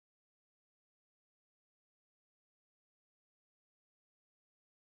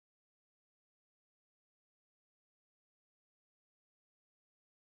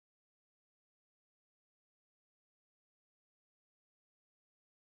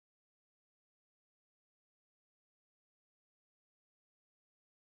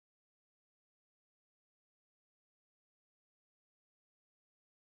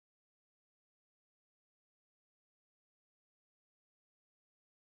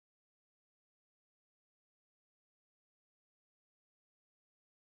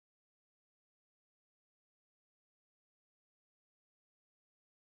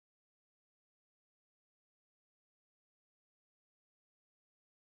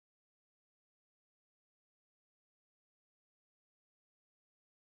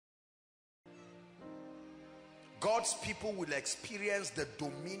God's people will experience the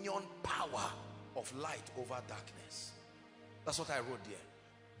dominion power of light over darkness. That's what I wrote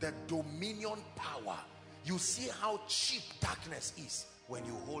there. The dominion power. You see how cheap darkness is when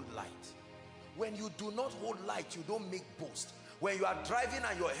you hold light. When you do not hold light, you don't make boast. When you are driving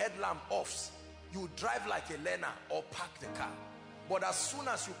and your headlamp offs, you drive like a learner or park the car. But as soon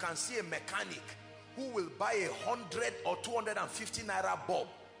as you can see a mechanic who will buy 100 or 250 naira bulb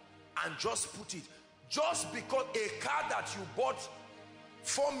and just put it, just because a car that you bought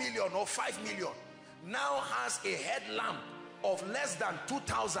 4 million or 5 million now has a headlamp of less than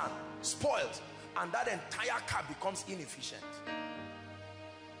 2,000 spoiled, and that entire car becomes inefficient.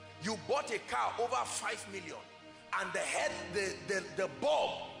 You bought a car over 5 million and the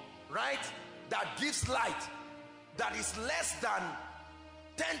bulb, right, that gives light, that is less than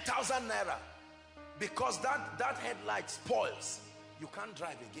 10,000 naira, because that headlight spoils, you can't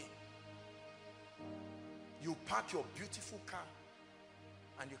drive again. You park your beautiful car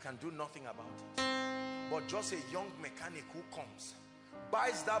and you can do nothing about it. But just a young mechanic who comes,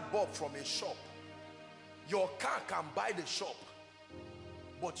 buys that bulb from a shop. Your car can buy the shop,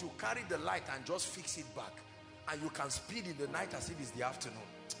 but you carry the light and just fix it back, and you can speed in the night as if it's the afternoon.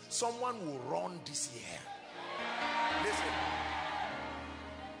 Someone will run this year. Listen,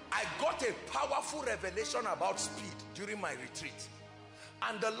 I got a powerful revelation about speed during my retreat,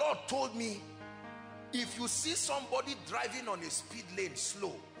 and the Lord told me, if you see somebody driving on a speed lane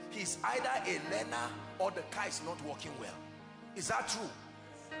slow, he's either a learner or the car is not working well. Is that true?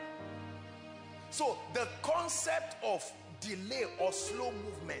 So the concept of delay or slow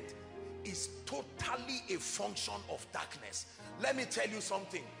movement is totally a function of darkness. Let me tell you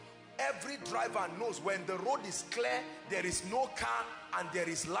something. Every driver knows when the road is clear, there is no car and there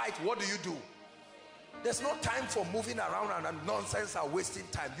is light, what do? There's no time for moving around and nonsense are wasting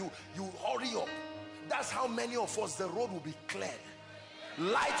time. You hurry up. That's how many of us, the road will be cleared.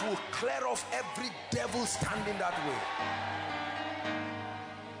 Light will clear off every devil standing that way.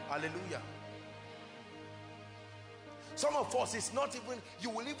 Hallelujah. Some of us, it's not even, you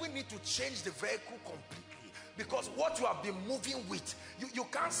will even need to change the vehicle completely, because what you have been moving with, you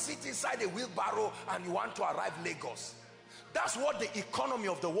can't sit inside a wheelbarrow and you want to arrive Lagos. That's what the economy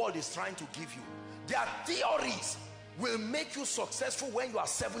of the world is trying to give you. Their theories will make you successful when you are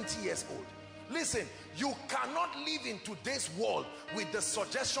 70 years old. Listen, you cannot live in today's world with the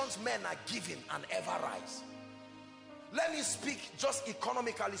suggestions men are giving and ever rise. Let me speak just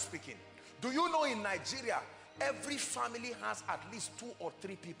economically speaking. Do you know in Nigeria, every family has at least 2 or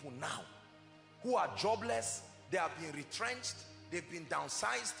 3 people now who are jobless, they have been retrenched, they've been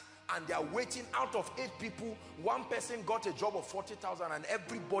downsized, and they are waiting. Out of 8 people, 1 person got a job of 40,000 and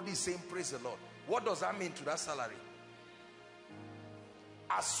everybody is saying praise the Lord. What does that mean to that salary?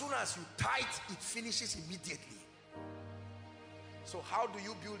 As soon as you tithe, it finishes immediately. So how do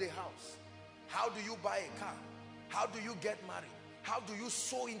you build a house? How do you buy a car? How do you get married? How do you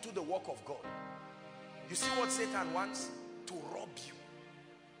sow into the work of God? You see what Satan wants? To rob you.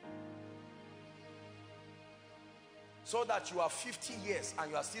 So that you are 50 years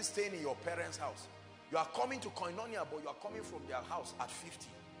and you are still staying in your parents' house. You are coming to Koinonia, but you are coming from their house at 50.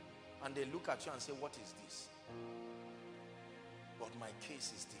 And they look at you and say, what is this? But my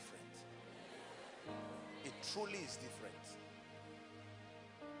case is different. It truly is different.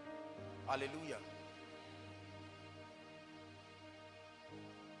 Hallelujah.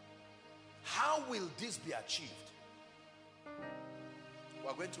 How will this be achieved? We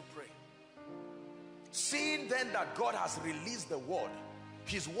are going to pray. Seeing then that God has released the word,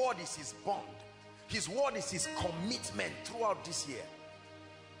 his word is his bond, his word is his commitment throughout this year.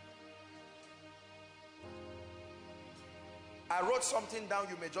 I wrote something down,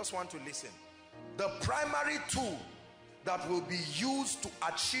 you may just want to listen. The primary tool that will be used to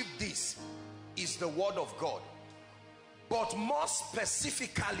achieve this is the word of God, but more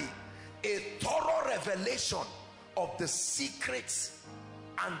specifically a thorough revelation of the secrets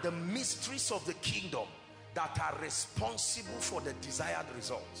and the mysteries of the kingdom that are responsible for the desired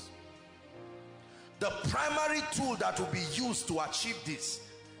results. The primary tool that will be used to achieve this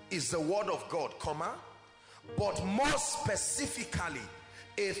is the word of God, but more specifically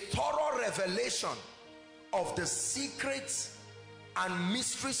a thorough revelation of the secrets and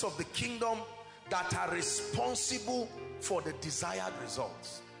mysteries of the kingdom that are responsible for the desired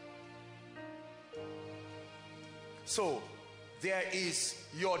results. So there is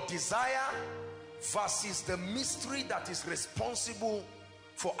your desire versus the mystery that is responsible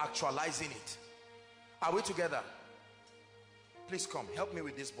for actualizing it. Are we together? Please come, help me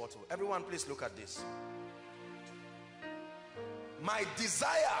with this bottle. Everyone, please look at this. My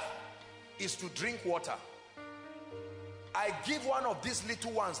desire is to drink water. I give one of these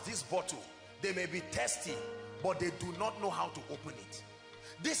little ones this bottle. They may be thirsty, but they do not know how to open it.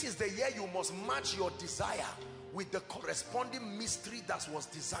 This is the year you must match your desire with the corresponding mystery that was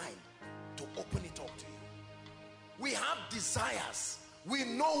designed to open it up to you. We have desires. We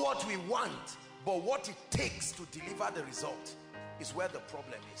know what we want, but what it takes to deliver the result is where the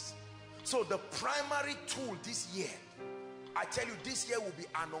problem is. So the primary tool this year, I tell you, this year will be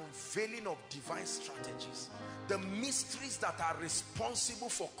an unveiling of divine strategies. The mysteries that are responsible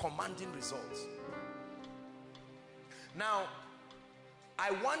for commanding results. Now,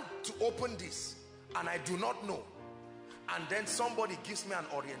 I want to open this and I do not know. And then somebody gives me an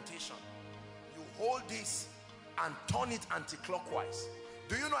orientation. You hold this and turn it anti-clockwise.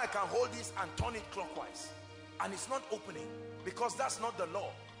 Do you know I can hold this and turn it clockwise? And it's not opening because that's not the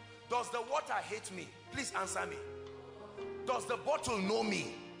law. Does the water hate me? Please answer me. Does the bottle know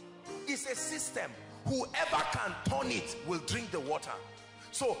me? It's a system. Whoever can turn it will drink the water.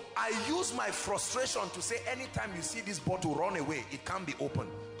 So I use my frustration to say anytime you see this bottle run away, it can't be opened.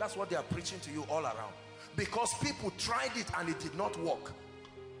 That's what they are preaching to you all around. Because people tried it and it did not work.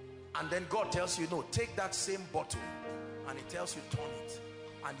 And then God tells you, no, take that same bottle, and he tells you turn it.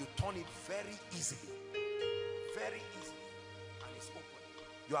 And you turn it very easily. Very easily. And it's open.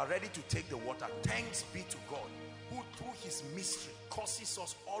 You are ready to take the water. Thanks be to God, who through his mystery causes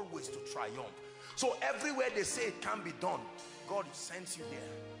us always to triumph. So everywhere they say it can be done, God sends you there.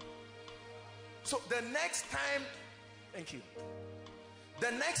 So the next time, thank you.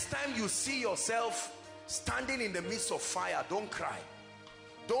 The next time you see yourself standing in the midst of fire, don't cry.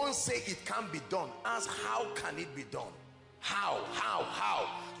 Don't say it can't be done. Ask, how can it be done? How?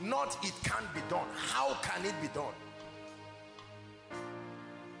 Not it can't be done. How can it be done?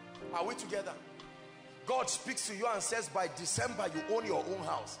 Are we together? God speaks to you and says by December you own your own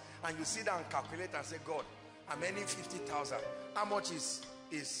house. And you sit down and calculate and say, God, I'm earning 50,000. How much is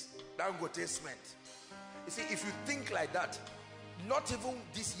Dangote cement? You see, if you think like that, not even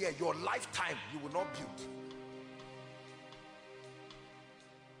this year, your lifetime, you will not build.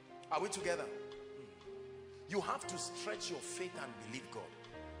 Are we together? You have to stretch your faith and believe God.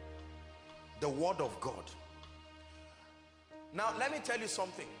 The word of God. Now, let me tell you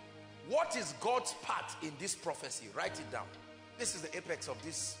something. What is God's part in this prophecy? Write it down. This is the apex of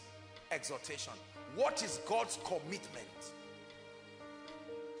this exhortation. What is God's commitment?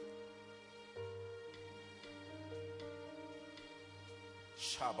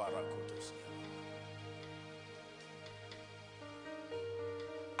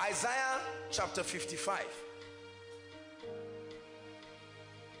 Isaiah chapter 55.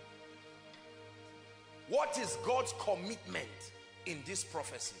 What is God's commitment in this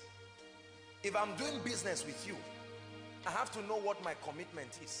prophecy? If I'm doing business with you, I have to know what my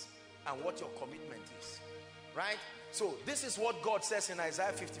commitment is and what your commitment is, right? So this is what God says in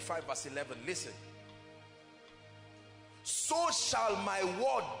Isaiah 55 verse 11. Listen. So shall my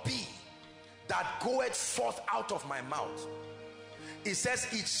word be that goeth forth out of my mouth. It says,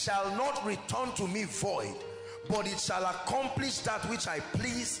 it shall not return to me void, but it shall accomplish that which I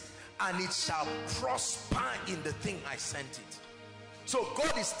please, and it shall prosper in the thing I sent it. So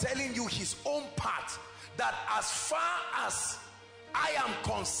God is telling you his own part, that as far as I am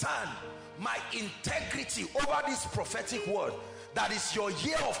concerned, my integrity over this prophetic word, that is your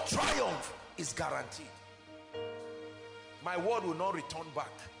year of triumph, is guaranteed. My word will not return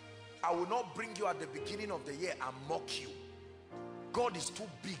back. I will not bring you at the beginning of the year and mock you. God is too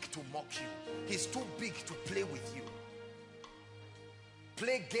big to mock you. He's too big to play with you.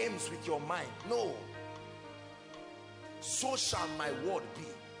 Play games with your mind. No. So shall my word be.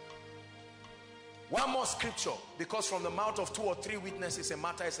 One more scripture, because from the mouth of 2 or 3 witnesses a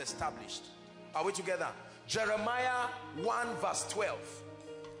matter is established. Are we together? Jeremiah 1 verse 12.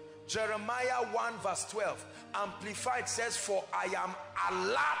 Jeremiah 1 verse 12. Amplified says, for I am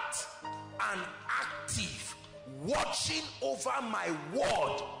alert and active, watching over my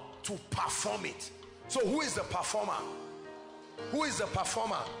word to perform it. So who is the performer? Who is the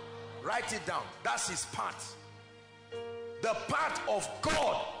performer? Write it down. That's his part. The part of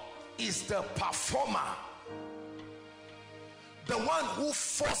God is the performer. The one who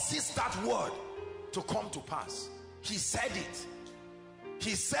forces that word to come to pass. He said it.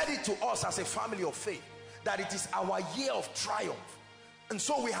 He said it to us as a family of faith, that it is our year of triumph. And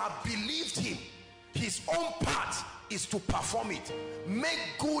so we have believed him. His own part is to perform it. Make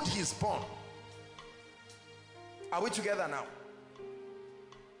good his bond. Are we together now?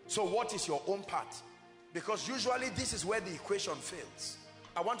 So what is your own part? Because usually this is where the equation fails.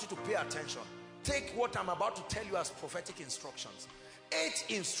 I want you to pay attention. Take what I'm about to tell you as prophetic instructions. 8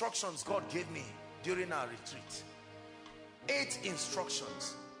 instructions God gave me during our retreat. 8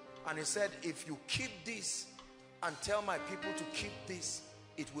 instructions. And he said, if you keep this and tell my people to keep this,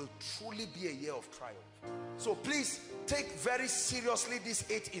 it will truly be a year of triumph. So please take very seriously these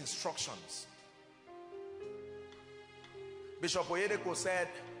 8 instructions. Bishop Oyedepo said,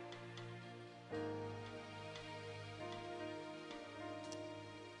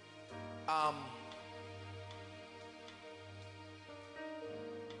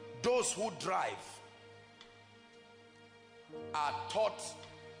 those who drive are taught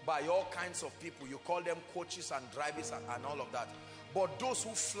by all kinds of people. You call them coaches and drivers and all of that. But those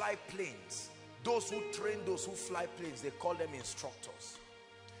who fly planes, those who train those who fly planes, they call them instructors.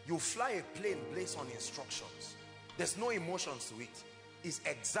 You fly a plane based on instructions. There's no emotions to it. It's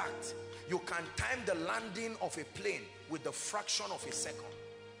exact. You can time the landing of a plane with the fraction of a second.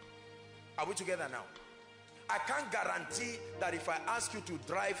 Are we together now? I can't guarantee that if I ask you to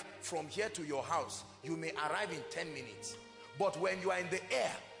drive from here to your house, you may arrive in 10 minutes. But when you are in the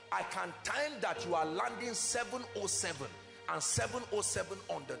air, I can time that you are landing 7:07, and 7:07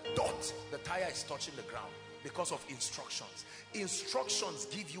 on the dot, the tire is touching the ground because of instructions. Instructions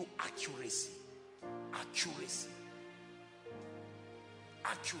give you accuracy. Accuracy.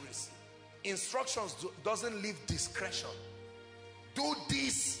 Accuracy. Instructions doesn't leave discretion. Do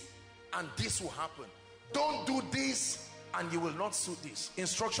this and this will happen. Don't do this and you will not suit this.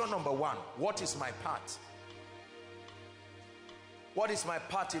 Instruction number 1, what is my part? What is my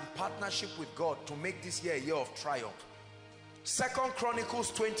part in partnership with God to make this year a year of triumph? 2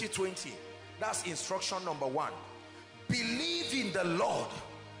 Chronicles 20:20. That's instruction number 1. Believe in the Lord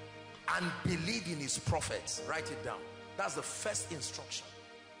and believe in his prophets. Write it down. That's the first instruction.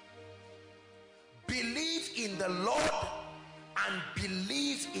 Believe in the Lord and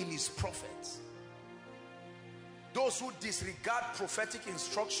believe in his prophets. Those who disregard prophetic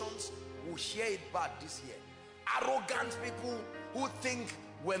instructions will hear it bad this year. Arrogant people who think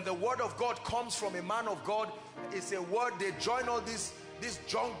when the word of God comes from a man of God, it's a word, they join all these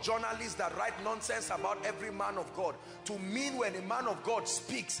junk journalists that write nonsense about every man of God to mean when a man of God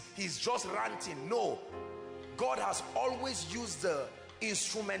speaks, he's just ranting. No. God has always used the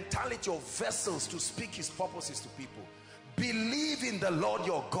instrumentality of vessels to speak his purposes to people. Believe in the Lord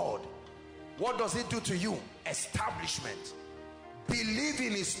your God. What does it do to you? Establishment. Believe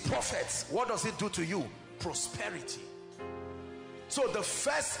in his prophets. What does it do to you? Prosperity. So the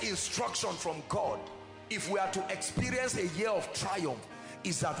first instruction from God, if we are to experience a year of triumph,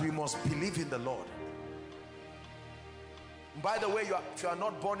 is that we must believe in the Lord. By the way, if you are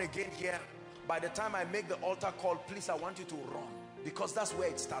not born again here, by the time I make the altar call, please, I want you to run, because that's where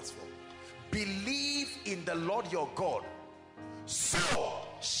it starts from. Believe in the Lord your God, so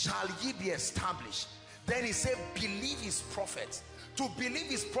shall ye be established. Then he said, believe his prophets. To believe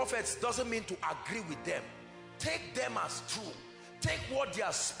his prophets doesn't mean to agree with them. Take them as true. Take what they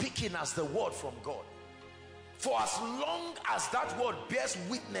are speaking as the word from God. For as long as that word bears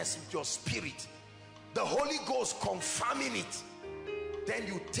witness with your spirit, the Holy Ghost confirming it, then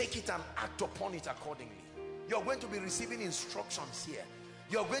you take it and act upon it accordingly. You're going to be receiving instructions here.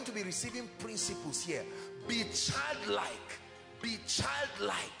 You're going to be receiving principles here. Be childlike. Be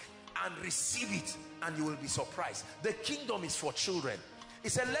childlike and receive it, and you will be surprised. The kingdom is for children. He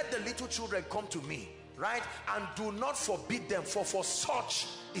said, let the little children come to me, right? And do not forbid them, for such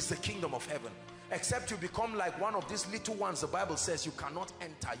is the kingdom of heaven. Except you become like one of these little ones, the Bible says you cannot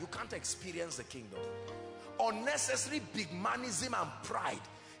enter. You can't experience the kingdom. Unnecessary big manism and pride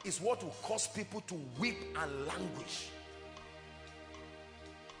is what will cause people to weep and languish.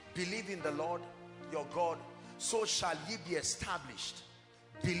 Believe in the Lord your God, so shall ye be established.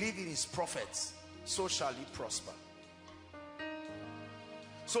 Believe in his prophets, so shall ye prosper.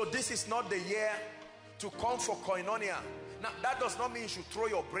 So this is not the year to come for koinonia. Now that does not mean you should throw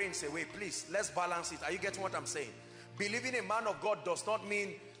your brains away. Please, let's balance it. Are you getting what I'm saying? Believing a man of God does not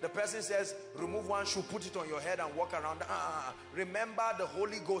mean the person says remove one shoe, put it on your head and walk around. Remember, the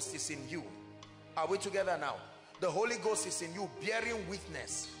Holy Ghost is in you. Are we together now? The Holy Ghost is in you, bearing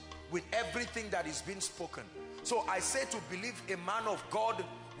witness with everything that is being spoken. So I say to believe a man of God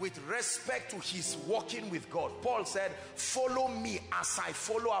with respect to his walking with God. Paul said, follow me as I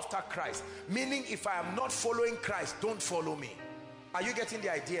follow after Christ. Meaning, if I am not following Christ, don't follow me. Are you getting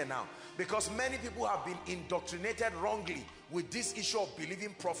the idea now? Because many people have been indoctrinated wrongly with this issue of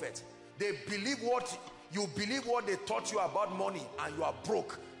believing prophets. They believe what they taught you about money, and you are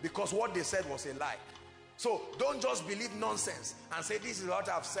broke because what they said was a lie. So don't just believe nonsense and say this is what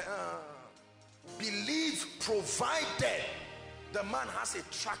I've said. Believe, provided the man has a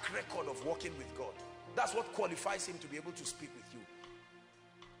track record of walking with God. That's what qualifies him to be able to speak with you.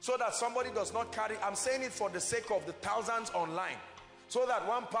 So that somebody does not carry, I'm saying it for the sake of the thousands online, so that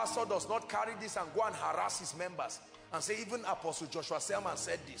one pastor does not carry this and go and harass his members and say, even Apostle Joshua Selman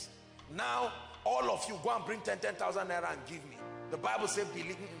said this. Now, all of you go and bring 10,000 naira and give me. The Bible says,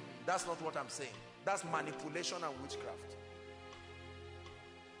 believe me. That's not what I'm saying. That's manipulation and witchcraft.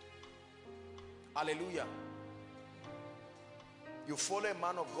 Hallelujah. You follow a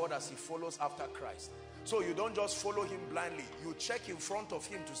man of God as he follows after Christ. So you don't just follow him blindly. You check in front of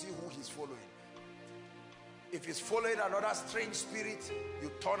him to see who he's following. If he's following another strange spirit,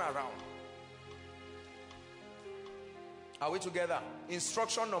 you turn around. Are we together?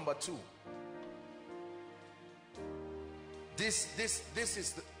 Instruction number 2. This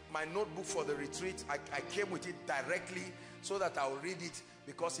is my notebook for the retreat. I came with it directly so that I'll read it,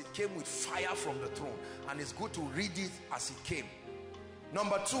 because it came with fire from the throne, and it's good to read it as it came.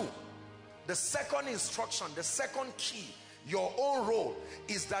 Number 2, the second instruction, the second key, your own role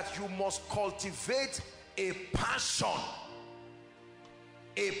is that you must cultivate a passion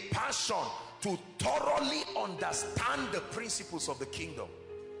to thoroughly understand the principles of the kingdom.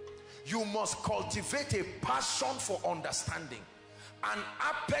 You must cultivate a passion for understanding, an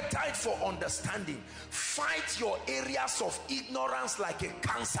appetite for understanding. Fight your areas of ignorance like a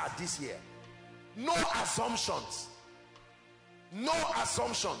cancer this year. No assumptions. No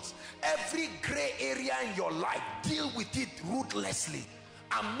assumptions. Every gray area in your life, deal with it ruthlessly.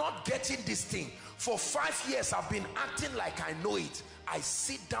 I'm not getting this thing. For 5 years I've been acting like I know it. I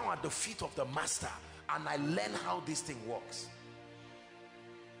sit down at the feet of the master and I learn how this thing works.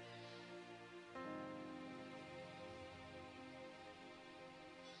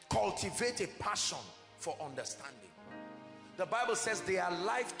 Cultivate a passion for understanding. The Bible says they are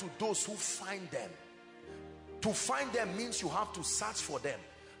life to those who find them. To find them means you have to search for them.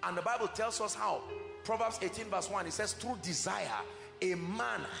 And the Bible tells us how. Proverbs 18 verse 1, it says, through desire, a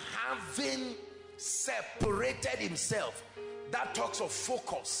man having separated himself. That talks of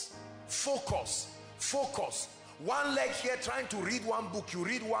focus. Focus. Focus. One leg here trying to read one book. You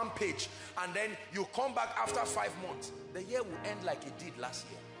read one page and then you come back after 5 months. The year will end like it did last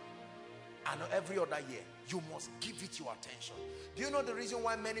year. And every other year. You must give it your attention. Do you know the reason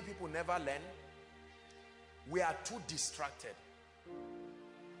why many people never learn? We are too distracted.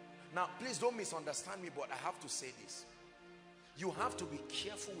 Now, please don't misunderstand me, but I have to say this. You have to be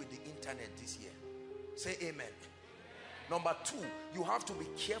careful with the internet this year. Say amen. Number 2, you have to be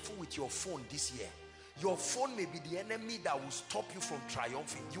careful with your phone this year. Your phone may be the enemy that will stop you from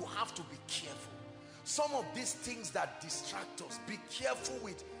triumphing. You have to be careful. Some of these things that distract us, be careful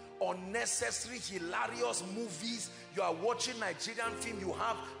with unnecessary, hilarious movies. You are watching Nigerian film, you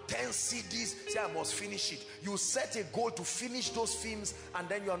have 10 CDs, say I must finish it. You set a goal to finish those films and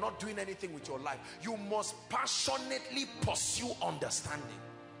then you are not doing anything with your life. You must passionately pursue understanding.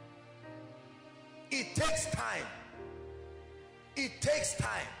 It takes time. It takes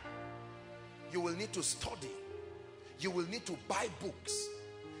time. You will need to study. You will need to buy books.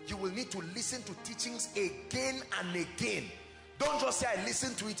 You will need to listen to teachings again and again. Don't just say I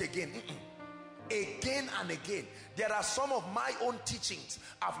listen to it again. Again and again. There are some of my own teachings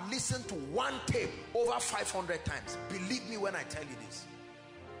I've listened to one tape over 500 times. Believe me when I tell you this.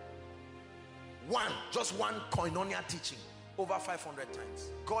 Just one koinonia teaching over 500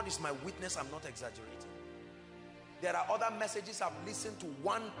 times. God is my witness, I'm not exaggerating. There are other messages I've listened to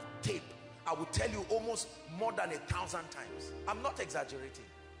one tape, I will tell you, almost more than 1,000 times. I'm not exaggerating.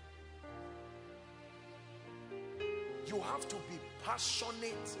 You have to be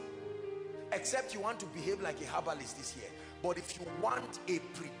passionate, except you want to behave like a herbalist this year. But if you want a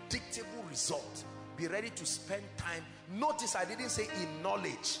predictable result, be ready to spend time. Notice I didn't say in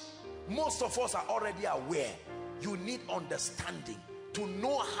knowledge. Most of us are already aware. You need understanding to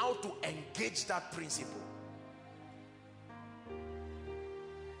know how to engage that principle.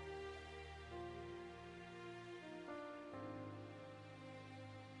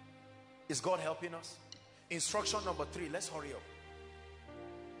 Is God helping us? Instruction number 3, let's hurry up.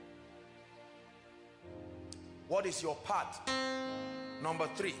 What is your part? Number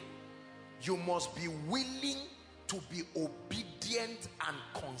 3, you must be willing to be obedient and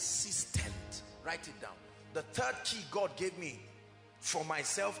consistent. Write it down. The third key God gave me for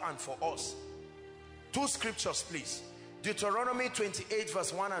myself and for us. 2 scriptures, please. Deuteronomy 28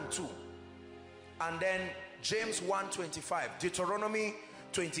 verse 1 and 2. And then James 1:25. Deuteronomy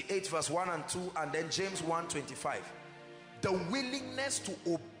 28 verse 1 and 2, and then James 1:25. The willingness to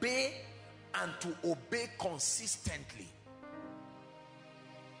obey and to obey consistently.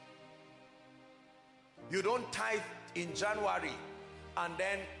 You don't tithe in January and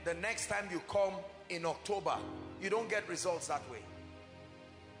then the next time you come in October, you don't get results that way.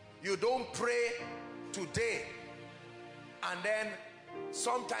 You don't pray today and then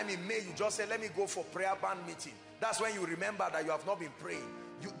sometime in May you just say, let me go for prayer band meeting. That's when you remember that you have not been praying.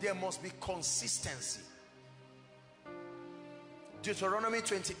 There must be consistency. Deuteronomy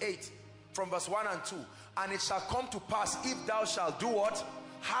 28 from verse 1 and 2. And it shall come to pass, if thou shalt do what?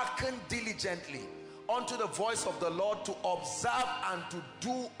 Hearken diligently unto the voice of the Lord, to observe and to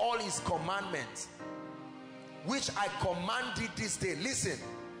do all his commandments, which I command thee this day. Listen,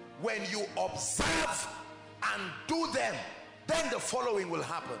 when you observe and do them, then the following will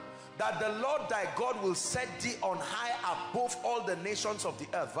happen. That the Lord thy God will set thee on high above all the nations of the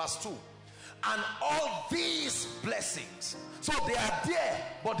earth. Verse 2. And all these blessings, so they are there,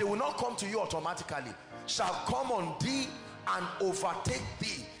 but they will not come to you automatically, shall come on thee and overtake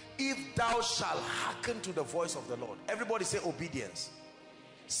thee, if thou shalt hearken to the voice of the Lord. Everybody say obedience.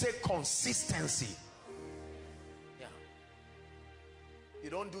 Say consistency. Yeah.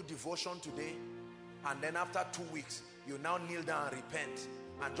 You don't do devotion today and then after 2 weeks you now kneel down and repent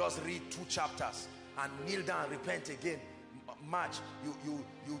and just read 2 chapters and kneel down and repent again. March,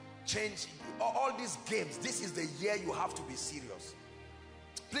 you change all these games. This is the year you have to be serious.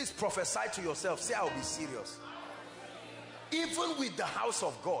 Please prophesy to yourself. Say, I'll be serious. Even with the house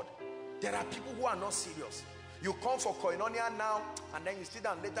of God, there are people who are not serious. You come for koinonia now and then you sit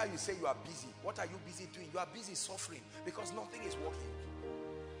down later, you say you are busy. What are you busy doing? You are busy suffering because nothing is working.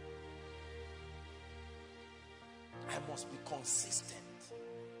 I must be consistent.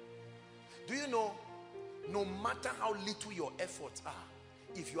 Do you know, no matter how little your efforts are,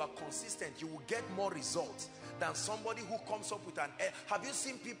 if you are consistent, you will get more results than somebody who comes up with an... Have you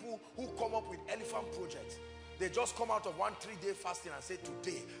seen people who come up with elephant projects? They just come out of 1 3-day fasting and say,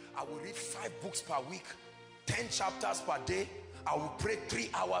 today I will read 5 books per week, 10 chapters per day, I will pray 3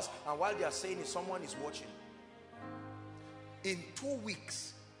 hours, and while they are saying it, someone is watching. In 2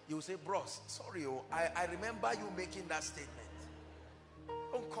 weeks, you will say, bros, sorry, I remember you making that statement.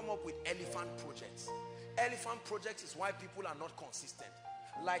 Don't come up with elephant projects. Elephant projects is why people are not consistent.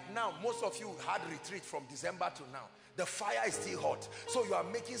 Like now, most of you had retreat from December to now. The fire is still hot. So you are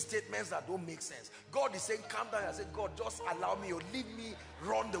making statements that don't make sense. God is saying, calm down. I say, God, just allow me or leave me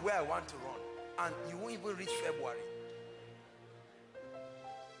run the way I want to run. And you won't even reach February.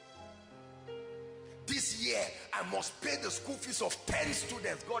 This year, I must pay the school fees of 10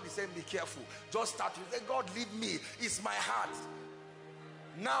 students. God is saying, be careful. Just start. You say, God, leave me. It's my heart.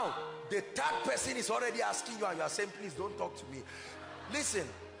 Now, the 3rd person is already asking you and you are saying, please don't talk to me. Listen,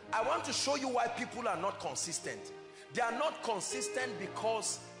 I want to show you why people are not consistent. They are not consistent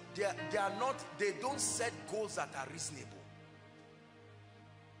because they don't set goals that are reasonable.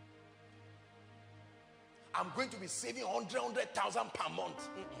 I'm going to be saving 100,000 per month.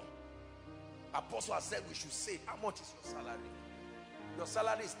 Apostle has said we should save. How much is your salary? Your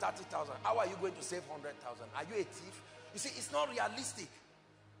salary is 30,000. How are you going to save 100,000? Are you a thief? You see, it's not realistic.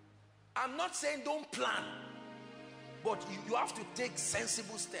 I'm not saying don't plan, but you have to take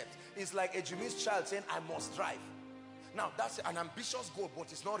sensible steps. It's like a Jimmy's child saying, I must drive. Now, that's an ambitious goal,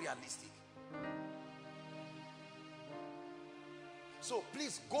 but it's not realistic. So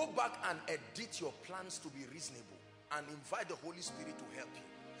please go back and edit your plans to be reasonable and invite the Holy Spirit to help you.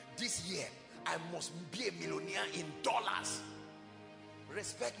 This year, I must be a millionaire in dollars.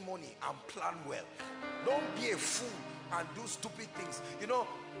 Respect money and plan well. Don't be a fool and do stupid things. You know,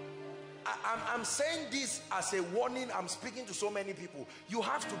 I'm saying this as a warning. I'm speaking to so many people. You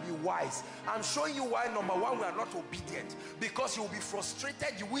have to be wise. I'm showing you why, number one, we are not obedient. Because you will be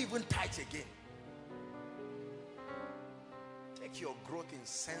frustrated. You will even tithe again. Take your growth in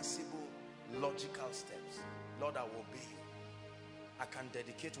sensible, logical steps. Lord, I will obey you. I can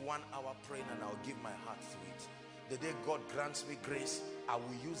dedicate 1 hour praying and I'll give my heart to it. The day God grants me grace, I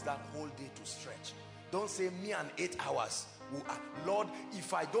will use that whole day to stretch. Don't say me and 8 hours. Lord,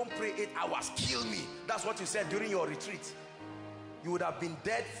 if I don't pray 8 hours, kill me. That's what you said during your retreat. You would have been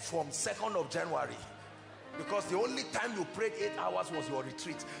dead from 2nd of January. Because the only time you prayed 8 hours was your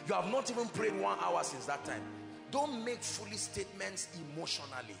retreat. You have not even prayed 1 hour since that time. Don't make foolish statements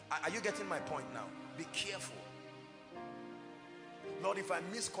emotionally. Are you getting my point now? Be careful. Lord, if I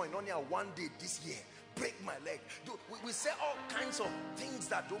miss koinonia 1 day this year, break my leg. We say all kinds of things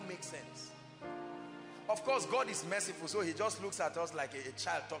that don't make sense. Of course, God is merciful, so he just looks at us like a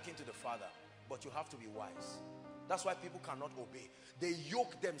child talking to the father. But you have to be wise. That's why people cannot obey. They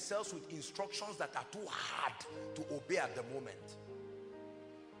yoke themselves with instructions that are too hard to obey at the moment.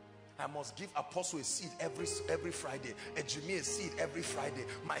 I must give Apostle a seed every Friday. A Jimmy a seed every Friday.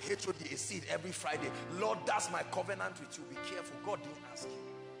 My HOD a seed every Friday. Lord, that's my covenant with you. Be careful. God didn't ask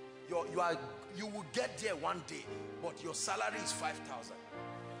you. You will get there one day, but your salary is 5,000.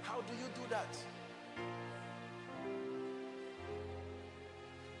 How do you do that?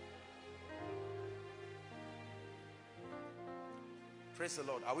 Praise the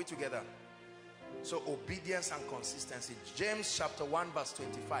Lord. Are we together? So obedience and consistency. James chapter 1 verse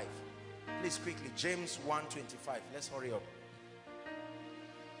 25. Please quickly. James 1:25. Let's hurry up.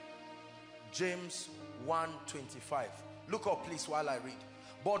 James 1:25. Look up please while I read.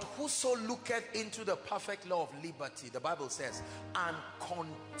 But whoso looketh into the perfect law of liberty, the Bible says, and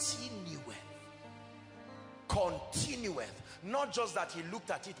continueth. Not just that he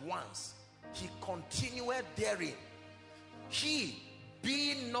looked at it once, he continued therein. He,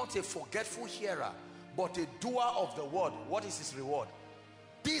 being not a forgetful hearer, but a doer of the word, what is his reward?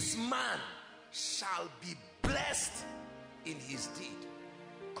 This man shall be blessed in his deed.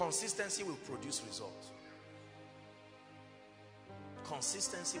 Consistency will produce results.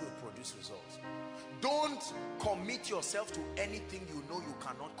 Consistency will produce results. Don't commit yourself to anything you know you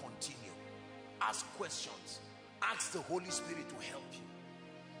cannot continue. Ask questions. Ask the Holy Spirit to help you.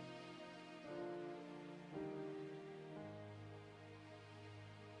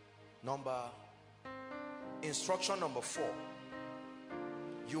 Instruction number 4.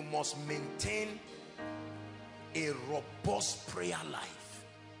 You must maintain a robust prayer life.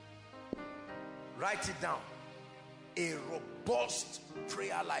 Write it down. A robust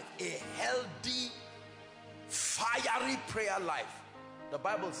prayer life. A healthy, fiery prayer life. The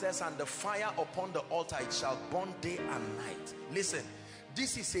Bible says, and the fire upon the altar, it shall burn day and night. Listen,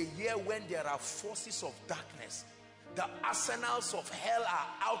 this is a year when there are forces of darkness. The arsenals of hell are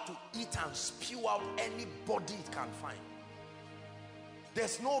out to eat and spew out anybody it can find.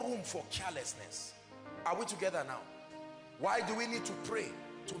 There's no room for carelessness. Are we together now? Why do we need to pray?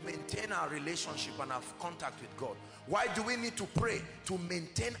 To maintain our relationship and have contact with God. Why do we need to pray? To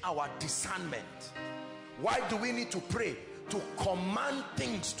maintain our discernment. Why do we need to pray? To command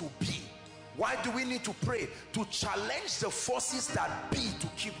things to be. Why do we need to pray? To challenge the forces that be to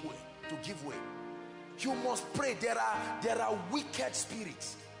give way. You must pray. There are wicked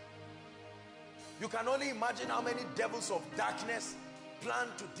spirits. You can only imagine how many devils of darkness plan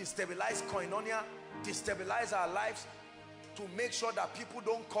to destabilize koinonia, destabilize our lives, to make sure that people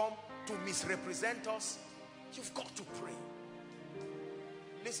don't come to misrepresent us. You've got to pray.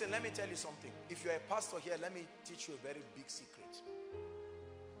 Listen, let me tell you something. If you're a pastor here, let me teach you a very big secret.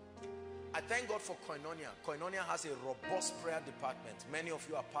 I thank God for Koinonia. Koinonia has a robust prayer department. Many of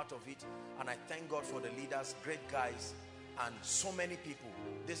you are part of it, and I thank God for the leaders, great guys, and so many people.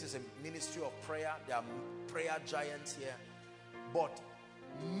 This is a ministry of prayer. There are prayer giants here. But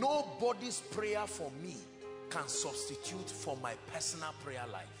nobody's prayer for me can substitute for my personal prayer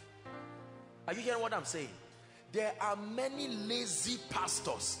life. Are you hearing what I'm saying? There are many lazy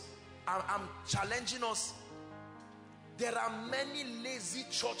pastors. I'm challenging us. There are many lazy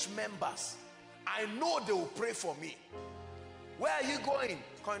church members. I know they will pray for me. Where are you going?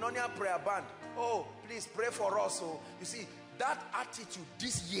 Koinonia prayer band. Oh, please pray for us. Oh, you see, that attitude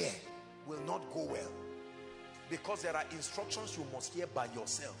this year will not go well. Because there are instructions you must hear by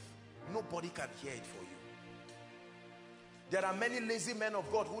yourself. Nobody can hear it for you. There are many lazy men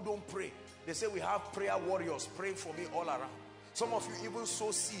of God who don't pray. They say we have prayer warriors praying for me all around. Some of you even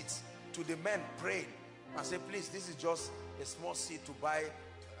sow seeds to the men praying and say, please, this is just a small seed to buy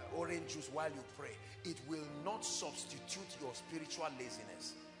orange juice while you pray. It will not substitute your spiritual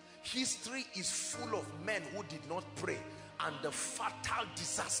laziness. History is full of men who did not pray and the fatal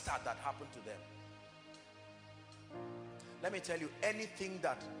disaster that happened to them. Let me tell you, anything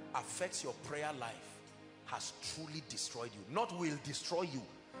that affects your prayer life has truly destroyed you. Not will destroy you.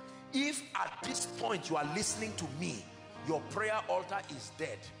 If at this point you are listening to me, your prayer altar is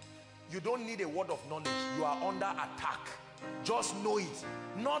dead, you don't need a word of knowledge. You are under attack. Just know it.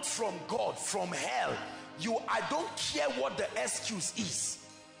 Not from God, from hell. I don't care what the excuse is.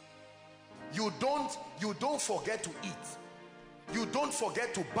 You don't forget to eat. You don't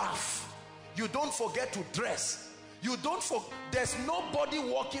forget to bath. You don't forget to dress. There's nobody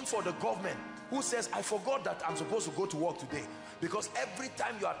working for the government who says, I forgot that I'm supposed to go to work today. Because every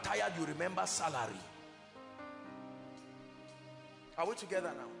time you are tired, you remember salary. Are we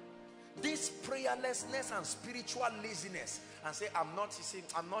together now? This prayerlessness and spiritual laziness, and say, I'm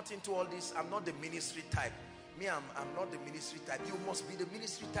not into all this, I'm not the ministry type. Me, I'm not the ministry type. You must be the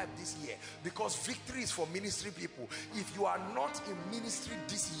ministry type this year, because victory is for ministry people. If you are not in ministry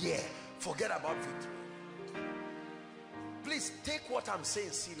this year, forget about victory. Please take what I'm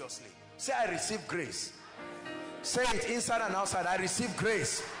saying seriously. Say, I receive grace. Say it inside and outside. I receive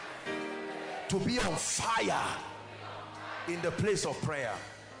grace to be on fire in the place of prayer.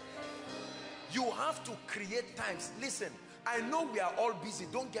 You have to create times. Listen, I know we are all busy,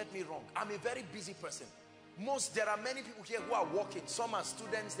 don't get me wrong. I'm a very busy person. There are many people here who are working. Some are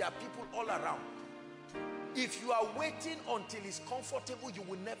students, there are people all around. If you are waiting until it's comfortable, you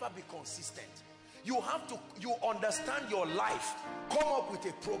will never be consistent. You understand your life. Come up with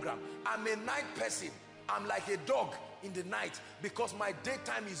a program. I'm a night person. I'm like a dog in the night because my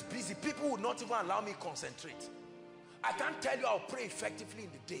daytime is busy. People will not even allow me to concentrate. I can't tell you I'll pray effectively in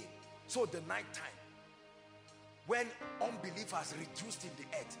the day. So the night time, when unbelief has reduced in the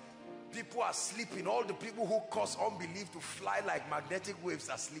earth, people are sleeping. All the people who cause unbelief to fly like magnetic waves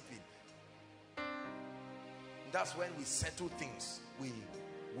are sleeping. That's when we settle things.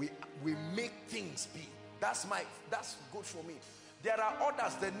 We make things be. That's good for me. There are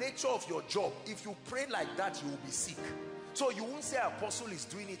others, the nature of your job, if you pray like that, you will be sick. So you won't say apostle is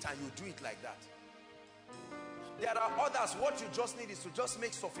doing it and you do it like that. There are others, what you just need is to just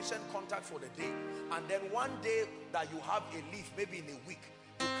make sufficient contact for the day, and then one day that you have a leave, maybe in a week,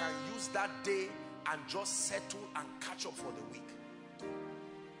 you can use that day and just settle and catch up for the week.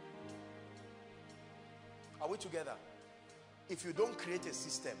 Are we together? If you don't create a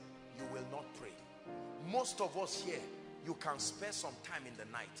system, you will not pray. Most of us here, you can spare some time in the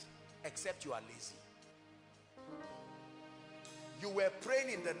night, except you are lazy. You were praying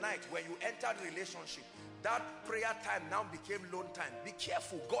in the night when you entered relationship. That prayer time now became lone time. Be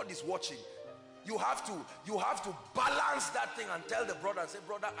careful, God is watching. You have to balance that thing and tell the brother, say,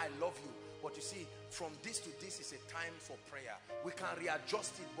 brother, I love you. But you see, from this to this is a time for prayer. We can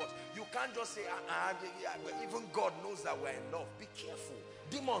readjust it, but you can't just say, even God knows that we're in love. Be careful.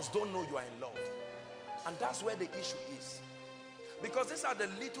 Demons don't know you are in love. And that's where the issue is. Because these are the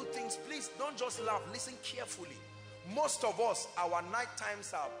little things. Please don't just laugh. Listen carefully. Most of us, our night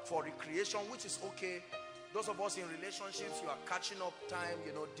times are for recreation, which is okay. Those of us in relationships, you are catching up time,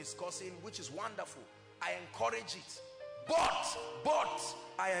 discussing, which is wonderful. I encourage it. But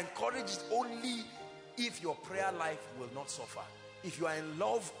I encourage it only if your prayer life will not suffer. If you are in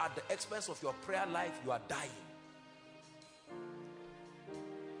love at the expense of your prayer life, you are dying.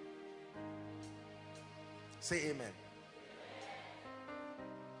 Say amen.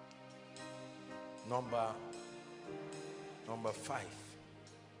 Number 5.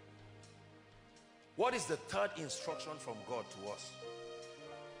 What is the third instruction from God to us?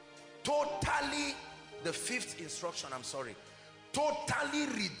 The 5th instruction, totally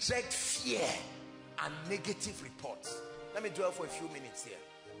reject fear and negative reports. Let me dwell for a few minutes here.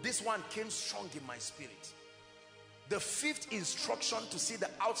 This one came strong in my spirit. The 5th instruction to see the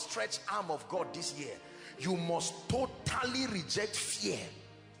outstretched arm of God this year: you must totally reject fear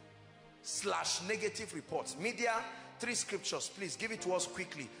 / negative reports. Media, 3 scriptures, please give it to us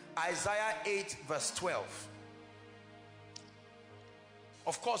quickly. Isaiah 8 verse 12.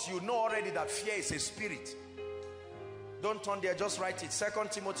 Of course, you know already that fear is a spirit. Don't turn there, just write it. 2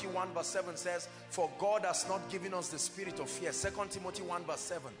 Timothy 1 verse 7 says, for God has not given us the spirit of fear. 2 Timothy 1 verse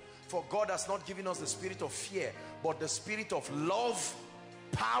 7. For God has not given us the spirit of fear, but the spirit of love,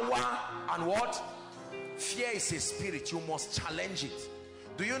 power, and what? Fear is a spirit. You must challenge it.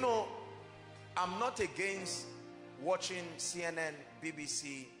 Do you know, I'm not against watching CNN,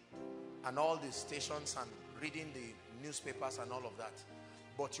 BBC, and all the stations and reading the newspapers and all of that.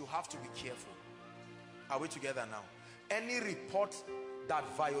 But you have to be careful. Are we together now? Any report that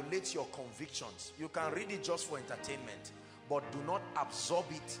violates your convictions, you can read it just for entertainment, but do not absorb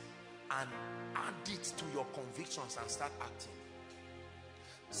it and add it to your convictions and start acting.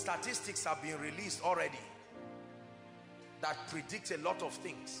 Statistics have been released already that predict a lot of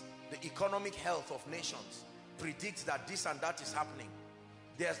things. The economic health of nations predicts that this and that is happening.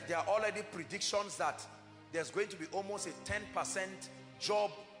 There are already predictions that there's going to be almost a 10%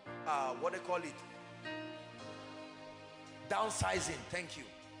 job, what they call it, downsizing. Thank you.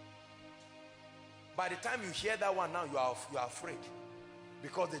 By the time you hear that one now, you are afraid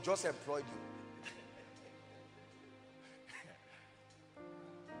because they just employed you.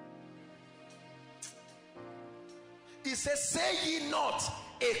 He says, say ye not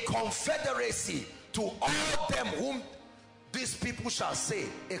a confederacy to all them whom these people shall say,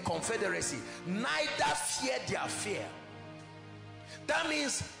 a confederacy, neither fear their fear. That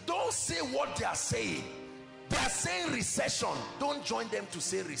means don't say what they are saying. They are saying recession. Don't join them to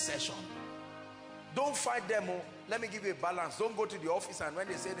say recession. Don't fight them. Let me give you a balance. Don't go to the office and when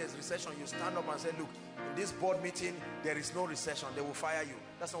they say there's recession, you stand up and say, look, in this board meeting, there is no recession. They will fire you.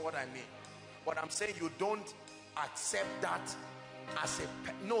 That's not what I mean. But I'm saying you don't accept that as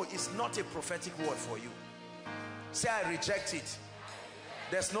a... No, it's not a prophetic word for you. Say, I reject it.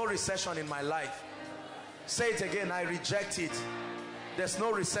 There's no recession in my life. Say it again, I reject it. There's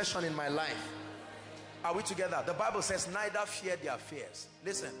no recession in my life. Are we together? The Bible says, neither fear their fears.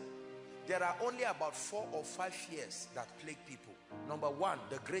 Listen, there are only about 4 or 5 fears that plague people. Number 1,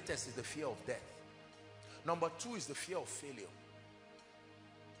 the greatest, is the fear of death. Number 2 is the fear of failure.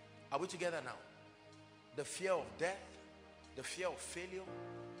 Are we together now? The fear of death, the fear of failure.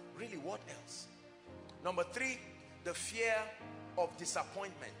 Really, what else? Number 3, the fear of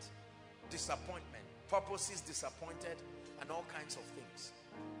disappointment. Disappointment. Purposes disappointed and all kinds of things.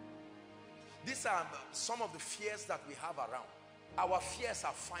 These are some of the fears that we have around. Our fears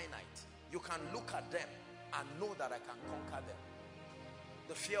are finite. You can look at them and know that I can conquer them.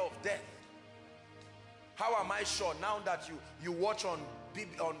 The fear of death. How am I sure? Now that you watch on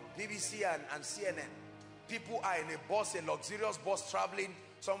BBC and CNN, people are in a bus, a luxurious bus traveling.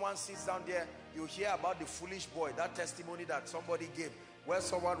 Someone sits down there. You hear about the foolish boy, that testimony that somebody gave, where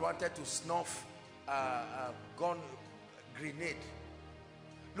someone wanted to snuff gun grenade.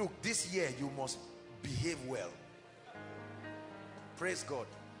 Look, this year you must behave well. Praise God.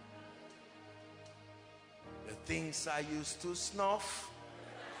 The things I used to snuff.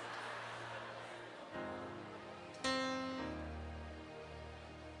 You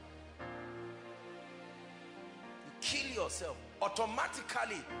kill yourself.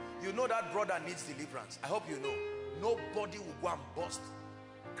 Automatically, you know that brother needs deliverance. I hope you know. Nobody will go and bust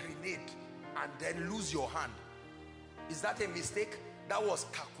grenade and then lose your hand. Is that a mistake? That was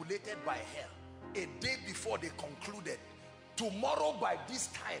calculated by hell. A day before they concluded. Tomorrow by this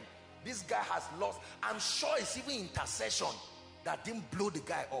time, this guy has lost. I'm sure it's even intercession that didn't blow the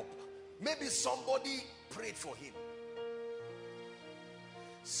guy up. Maybe somebody prayed for him.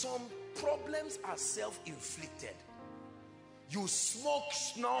 Some problems are self-inflicted. You smoke,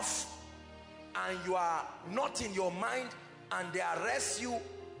 snuff, and you are not in your mind, and they arrest you,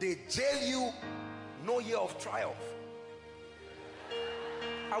 they jail you. No year of triumph.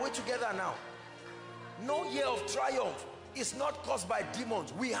 Are we together now? No year of triumph is not caused by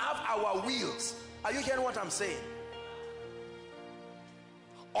demons. We have our wills. Are you hearing what I'm saying?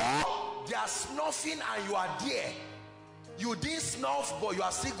 Or they are snuffing and you are there. You didn't snuff, but you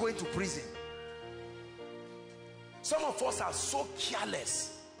are still going to prison. Some of us are so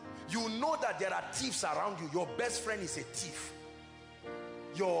careless. You know that there are thieves around you. Your best friend is a thief.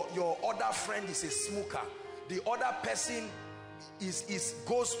 Your other friend is a smoker. The other person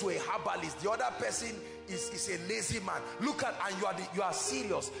goes to a herbalist. The other person is a lazy man. Look at, and you are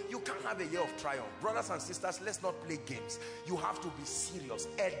serious. You can't have a year of triumph. Brothers and sisters, let's not play games. You have to be serious.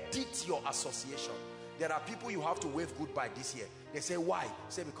 Edit your association. There are people you have to wave goodbye this year. They say, why?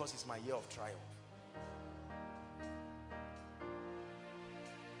 Say, because it's my year of triumph.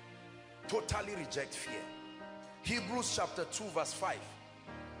 Totally reject fear. Hebrews chapter 2 verse 5,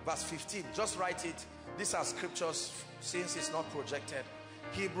 verse 15. Just write it. These are scriptures since it's not projected.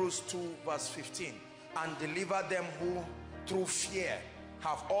 Hebrews 2 verse 15. And deliver them who through fear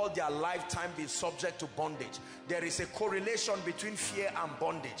have all their lifetime been subject to bondage. There is a correlation between fear and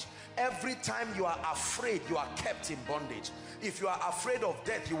bondage. Every time you are afraid, you are kept in bondage. If you are afraid of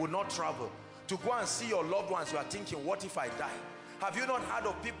death, you will not travel. To go and see your loved ones, you are thinking, what if I die? Have you not heard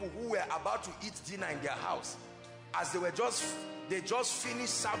of people who were about to eat dinner in their house? As they just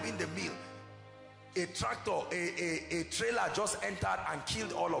finished serving the meal, a tractor, a trailer just entered and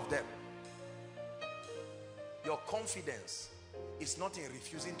killed all of them. Your confidence is not in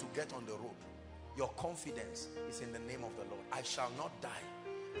refusing to get on the road. Your confidence is in the name of the Lord. I shall not die,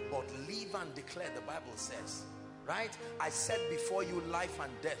 but live and declare, the Bible says. Right? I said before you life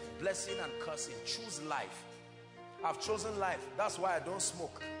and death, blessing and cursing. Choose life. I've chosen life. That's why I don't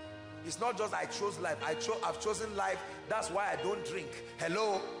smoke. It's not just I chose life. I've chosen life. That's why I don't drink.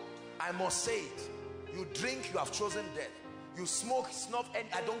 Hello? I must say it. You drink, you have chosen death. You smoke, snuff, and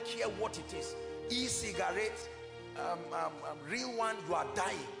I don't care what it is. E-cigarette, real one, you are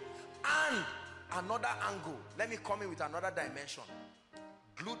dying. And another angle. Let me come in with another dimension.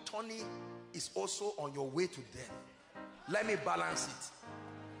 Gluttony is also on your way to death. Let me balance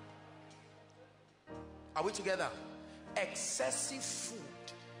it. Are we together? Excessive food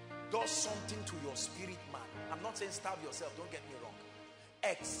does something to your spirit, man. I'm not saying starve yourself, don't get me wrong.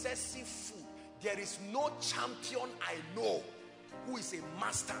 Excessive food. There is no champion I know who is a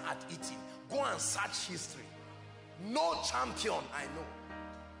master at eating. Go and search history. No champion I know.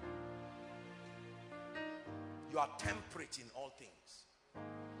 You are temperate in all things.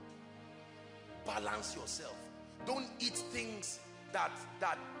 Balance yourself. Don't eat things that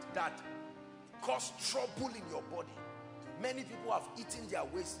cause trouble in your body. Many people have eaten their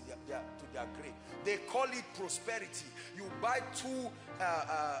ways to their grave. They call it prosperity. You buy two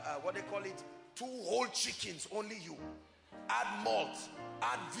whole chickens, only you. Add malt,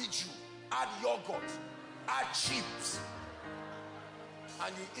 add vigil, add yogurt, add chips,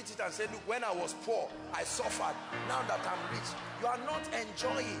 and you eat it and say, look, when I was poor, I suffered. Now that I'm rich, you are not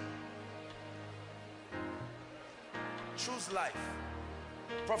enjoying. Choose life.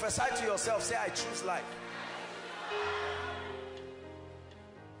 Prophesy to yourself, say, I choose life.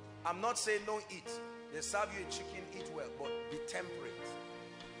 I'm not saying don't eat. They serve you a chicken, eat well, but be temperate.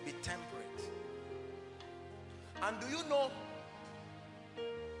 Be temperate. And do you know,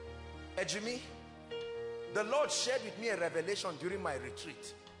 Ejimi, the Lord shared with me a revelation during my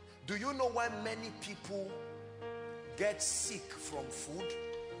retreat. Do you know why many people get sick from food?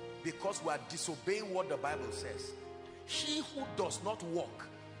 Because we are disobeying what the Bible says. He who does not walk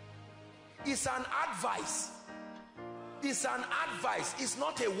is an advice. It's an advice. It's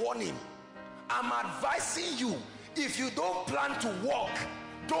not a warning. I'm advising you, if you don't plan to walk,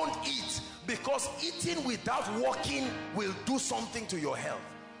 don't eat, because eating without walking will do something to your health.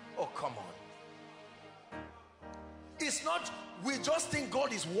 Oh, come on. It's not, we just think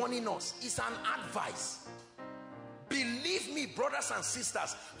God is warning us. It's an advice. Believe me, brothers and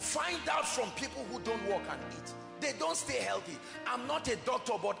sisters, find out from people who don't walk and eat. They don't stay healthy. I'm not a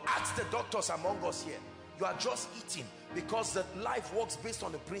doctor, but ask the doctors among us here. You are just eating, because the life works based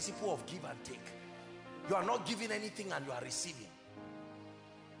on the principle of give and take. You are not giving anything and you are receiving.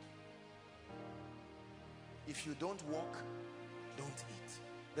 If you don't walk, don't eat.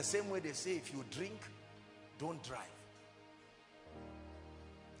 The same way they say, if you drink, don't drive.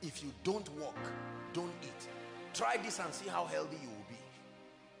 If you don't walk, don't eat. Try this and see how healthy you will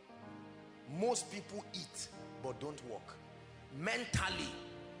be. Most people eat but don't walk. Mentally,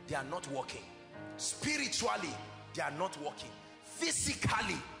 they are not walking. Spiritually, they are not walking.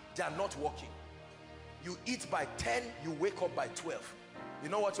 Physically, they are not walking. You eat by 10, you wake up by 12. You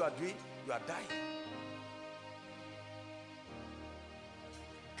know what you are doing? You are dying.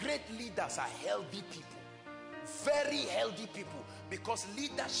 Great leaders are healthy people. Very healthy people, because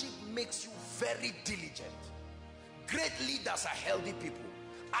leadership makes you very diligent. Great leaders are healthy people,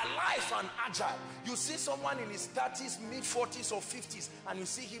 alive and agile. You see someone in his 30s, mid-40s or 50s, and you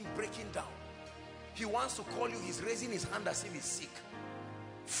see him breaking down. He wants to call you, he's raising his hand as if he's sick.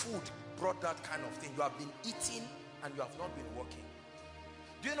 Food brought that kind of thing. You have been eating and you have not been working.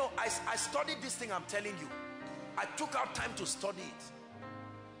 Do you know, I studied this thing I'm telling you. I took out time to study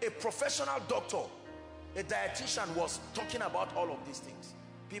it. A professional doctor, a dietitian, was talking about all of these things.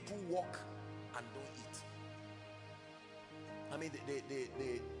 People walk and don't eat. I mean,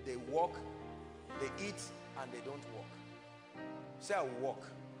 they walk, they eat, and they don't walk. Say, I will walk.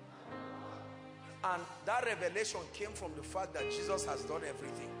 And that revelation came from the fact that Jesus has done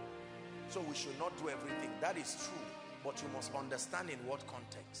everything. So we should not do everything. That is true. But you must understand in what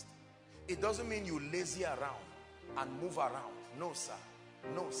context. It doesn't mean you lazy around and move around. No, sir.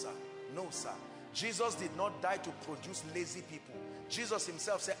 No, sir. No, sir. Jesus did not die to produce lazy people. Jesus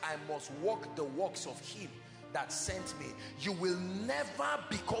himself said, I must walk the works of him that sent me. You will never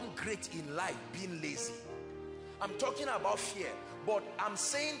become great in life being lazy. I'm talking about fear, but I'm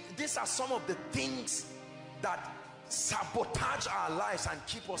saying these are some of the things that sabotage our lives and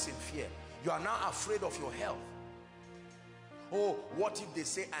keep us in fear. You are now afraid of your health. Oh, what if they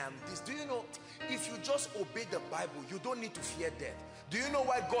say I am this? Do you know, if you just obey the Bible, you don't need to fear death. Do you know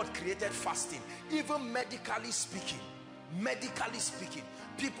why God created fasting? Even medically speaking,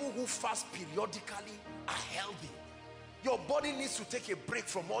 people who fast periodically are healthy. Your body needs to take a break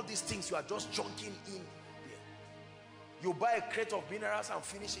from all these things you are just junking in. You buy a crate of minerals and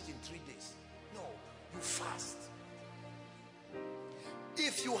finish it in 3 days. No, you fast.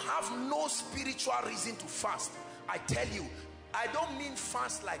 If you have no spiritual reason to fast, I tell you, I don't mean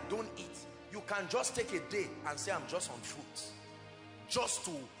fast like don't eat. You can just take a day and say, I'm just on fruits. Just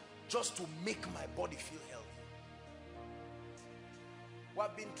to make my body feel healthy. We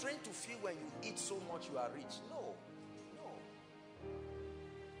have been trained to feel when you eat so much you are rich. No.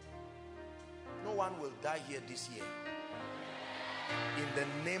 No one will die here this year. In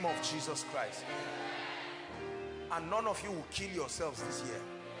the name of Jesus Christ. And none of you will kill yourselves this year.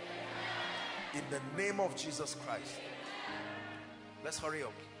 In the name of Jesus Christ. Let's hurry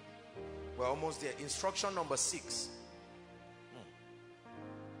up. We're almost there. Instruction number 6.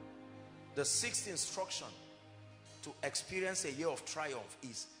 The 6th instruction to experience a year of triumph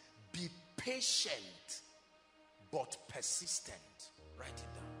is be patient but persistent. Write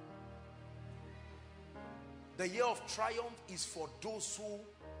it down. The year of triumph is for those who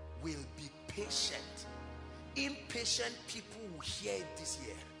will be patient. Impatient people will hear it this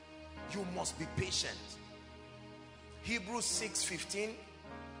year. You must be patient. Hebrews 6:15,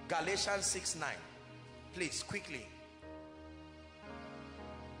 Galatians 6:9. Please, quickly.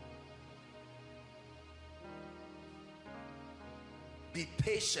 Be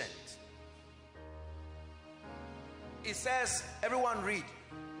patient. It says, everyone read.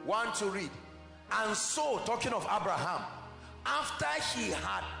 One to read. And so, talking of Abraham, after he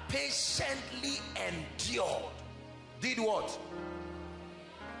had patiently endured, did what?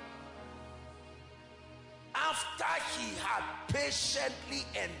 After he had patiently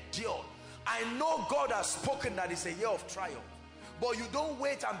endured. I know God has spoken that it's a year of triumph. But you don't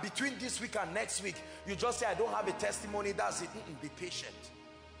wait and between this week and next week, you just say, I don't have a testimony, that's it. Be patient.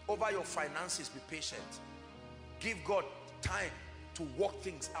 Over your finances, be patient. Give God time to work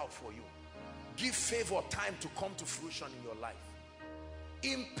things out for you. Give favor time to come to fruition in your life.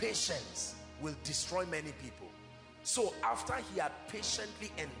 Impatience will destroy many people. So after he had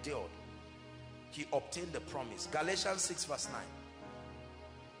patiently endured, he obtained the promise. Galatians 6 verse 9.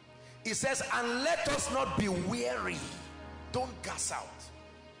 It says, and let us not be weary. Don't gas out.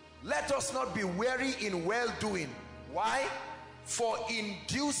 Let us not be weary in well-doing. Why? For in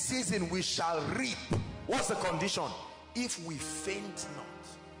due season we shall reap. What's the condition? If we faint not.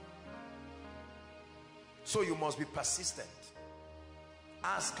 So you must be persistent.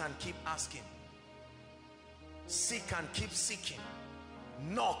 Ask and keep asking. Seek and keep seeking.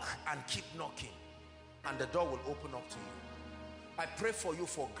 Knock and keep knocking. And the door will open up to you. I pray for you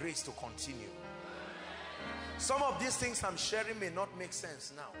for grace to continue. Some of these things I'm sharing may not make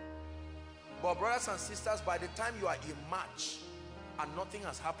sense now. But brothers and sisters, by the time you are in March and nothing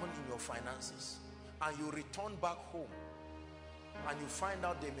has happened in your finances, and you return back home and you find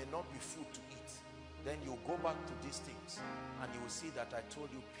out there may not be food to eat, then you go back to these things and you will see that I told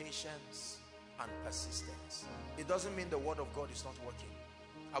you patience and persistence. It doesn't mean the word of God is not working.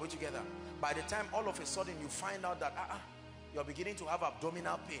 Are we together? By the time all of a sudden you find out that you're beginning to have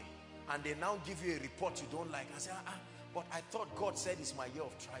abdominal pain, and they now give you a report you don't like, and say, but I thought God said it's my year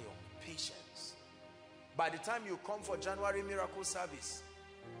of triumph. Patience. By the time you come for January miracle service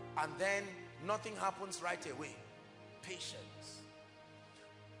and then nothing happens right away, patience.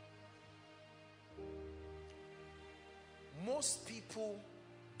 Most people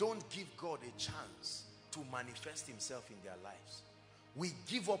don't give God a chance to manifest himself in their lives. We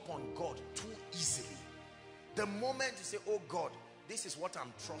give up on God too easily. The moment you say, oh God, this is what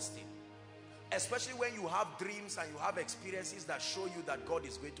I'm trusting, especially when you have dreams and you have experiences that show you that God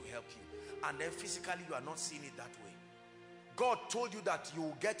is going to help you, and then physically you are not seeing it that way. God told you that you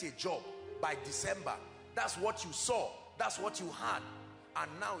will get a job by December. That's what you saw. That's what you had. And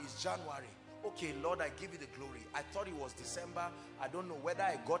now it's January. Okay, Lord, I give you the glory. I thought it was December. I don't know whether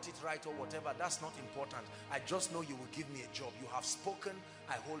I got it right or whatever. That's not important. I just know you will give me a job. You have spoken.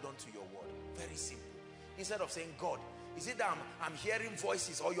 I hold on to your word. Very simple. Instead of saying, God, is it that I'm hearing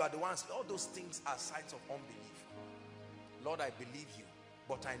voices, or you are the ones? All those things are signs of unbelief. Lord, I believe you,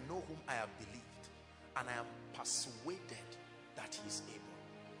 but I know whom I have believed, and I am persuaded that he is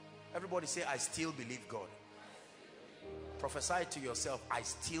able. Everybody say, I still believe God. Prophesy to yourself, I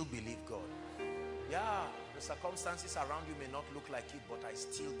still believe God. Yeah, the circumstances around you may not look like it, but I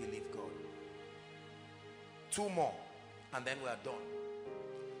still believe God. Two more, and then we are done.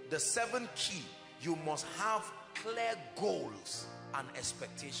 The seventh key, you must have clear goals and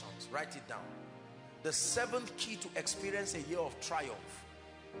expectations. Write it down. The seventh key to experience a year of triumph,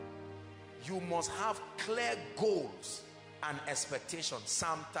 you must have clear goals and expectations.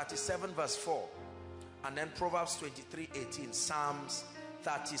 Psalm 37 verse 4, and then Proverbs 23:18. Psalms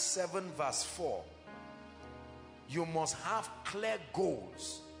 37 verse 4. You must have clear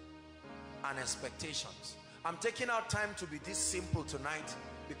goals and expectations. I'm taking our time to be this simple tonight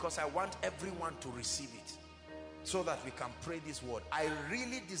because I want everyone to receive it, so that we can pray this word. I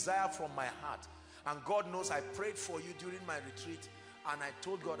really desire from my heart, and God knows I prayed for you during my retreat, and I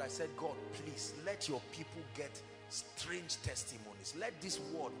told God, I said, God, please let your people get strange testimonies. Let this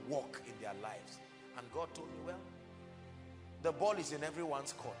word work in their lives. And God told me, well, the ball is in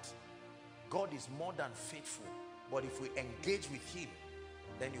everyone's court. God is more than faithful, but if we engage with him,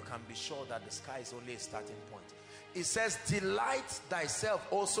 then you can be sure that the sky is only a starting point. It says, delight thyself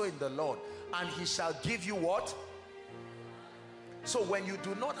also in the Lord, and he shall give you what? So when you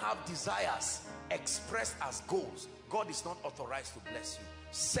do not have desires expressed as goals, God is not authorized to bless you.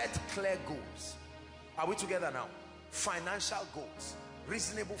 Set clear goals. Are we together now? Financial goals,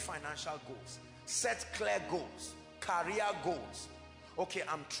 reasonable financial goals. Set clear goals, career goals. Okay,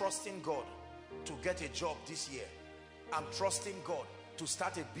 I'm trusting God to get a job this year. I'm trusting God to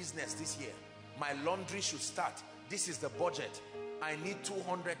start a business this year. My laundry should start. This is the budget. I need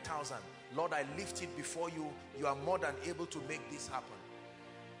 200,000. Lord, I lift it before you. You are more than able to make this happen.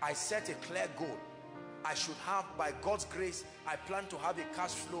 I set a clear goal. I should have, by God's grace, I plan to have a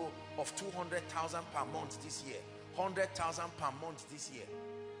cash flow of 200,000 per month this year. 100,000 per month this year.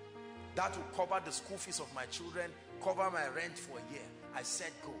 That will cover the school fees of my children, cover my rent for a year. I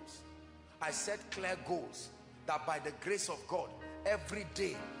set goals. I set clear goals that by the grace of God, every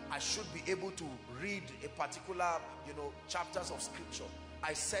day I should be able to read a particular, chapters of scripture.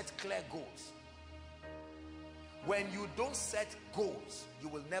 I set clear goals. When you don't set goals, you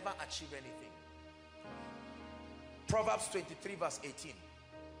will never achieve anything. Proverbs 23 verse 18.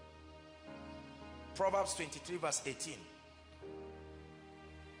 Proverbs 23 verse 18.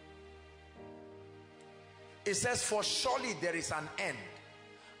 It says, for surely there is an end,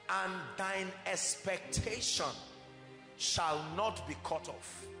 and thine expectation shall not be cut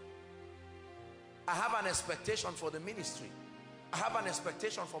off. I have an expectation for the ministry. I have an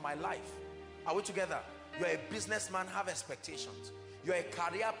expectation for my life. Are we together? You're a businessman, have expectations. You're a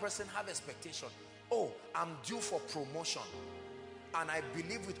career person, have expectation. Oh, I'm due for promotion. And I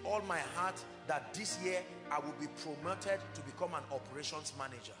believe with all my heart that this year I will be promoted to become an operations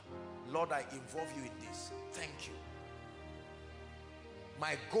manager. Lord, I involve you in this. Thank you.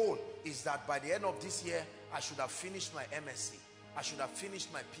 My goal is that by the end of this year, I should have finished my MSc. I should have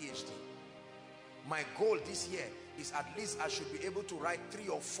finished my PhD. My goal this year is at least I should be able to write 3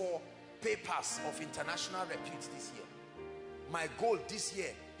 or 4 papers of international repute this year. My goal this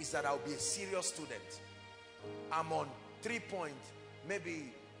year is that I'll be a serious student. I'm on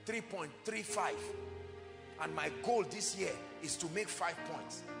 3.35, and my goal this year is to make 5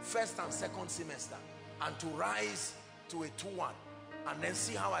 points, first and second semester, and to rise to a 2-1, and then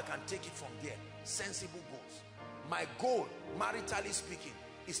see how I can take it from there. Sensible goals. My goal, maritally speaking,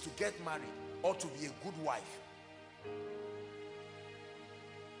 is to get married or to be a good wife.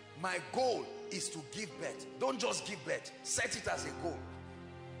 My goal is to give birth. Don't just give birth, set it as a goal,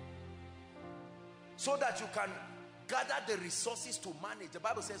 so that you can gather the resources to manage. The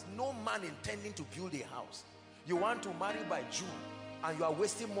Bible says no man intending to build a house. You want to marry by June and you are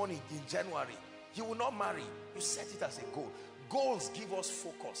wasting money in January, you will not marry. You set it as a goal. Goals give us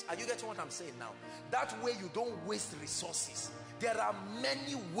focus. Are you getting what I'm saying now? That way you don't waste resources. There are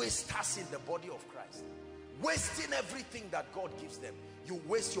many wasters in the body of Christ, wasting everything that God gives them. You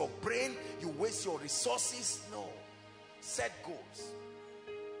waste your brain, you waste your resources. No. Set goals.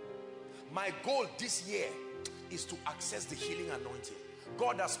 My goal this year is to access the healing anointing.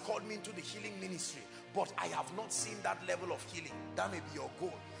 God has called me into the healing ministry, but I have not seen that level of healing. That may be your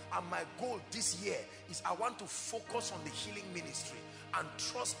goal. And my goal this year is I want to focus on the healing ministry and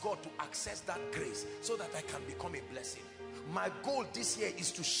trust God to access that grace so that I can become a blessing. My goal this year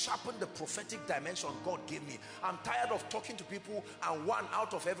is to sharpen the prophetic dimension God gave me. I'm tired of talking to people and 1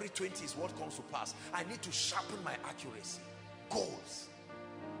 out of every 20 is what comes to pass. I need to sharpen my accuracy. Goals.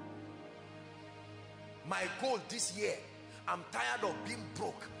 My goal this year, I'm tired of being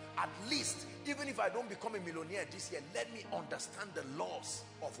broke. At least, even if I don't become a millionaire this year, let me understand the laws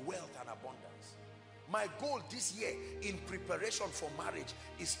of wealth and abundance. My goal this year in preparation for marriage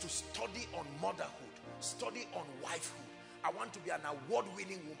is to study on motherhood, study on wifehood. I want to be an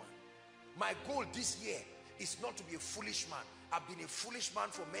award-winning woman. My goal this year is not to be a foolish man. I've been a foolish man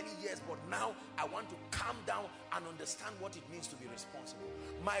for many years, but now I want to calm down and understand what it means to be responsible.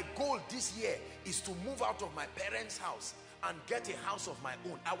 My goal this year is to move out of my parents' house and get a house of my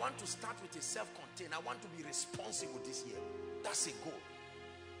own. I want to start with a self-contained. I want to be responsible this year. That's a goal.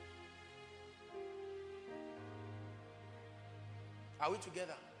 Are we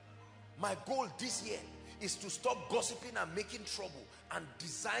together? My goal this year is to stop gossiping and making trouble and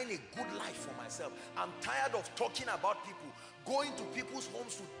design a good life for myself. I'm tired of talking about people, going to people's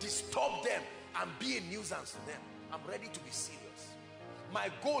homes to disturb them and be a nuisance to them. I'm ready to be serious.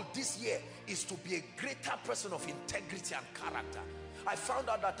 My goal this year is to be a greater person of integrity and character. I found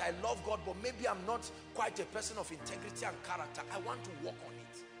out that I love God, but maybe I'm not quite a person of integrity and character. I want to work on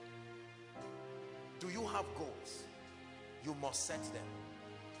it. Do you have goals? You must set them.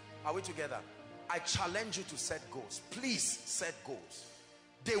 Are we together? I challenge you to set goals. Please set goals.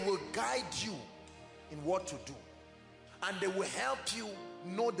 They will guide you in what to do, and they will help you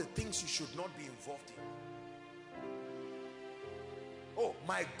know the things you should not be involved in. Oh,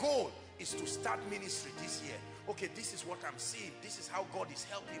 my goal is to start ministry this year. Okay, this is what I'm seeing. This is how God is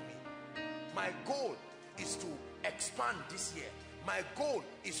helping me. My goal is to expand this year. My goal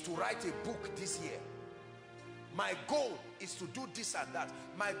is to write a book this year. My goal is to do this and that.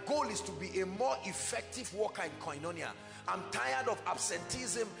 My goal is to be a more effective worker in koinonia. I'm tired of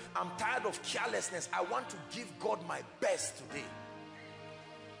absenteeism. I'm tired of carelessness. I want to give God my best today.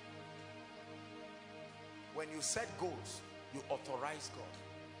 When you set goals, you authorize God.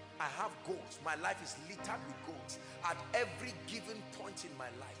 I have goals. My life is littered with goals. At every given point in my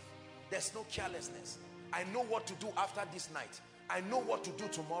life, there's no carelessness. I know what to do after this night. I know what to do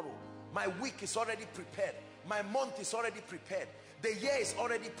tomorrow. My week is already prepared. My month is already prepared. The year is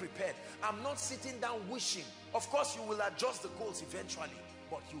already prepared. I'm not sitting down wishing. Of course, you will adjust the goals eventually,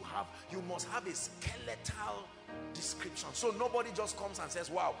 but you must have a skeletal description. So nobody just comes and says,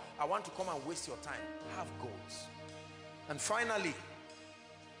 wow, I want to come and waste your time. Have goals. And finally,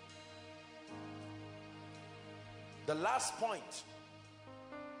 the last point,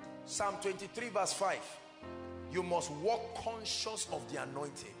 Psalm 23 verse 5. You must walk conscious of the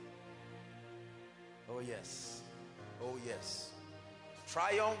anointing. Oh yes. Oh yes.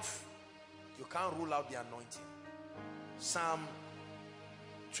 Triumph. You can't rule out the anointing. Psalm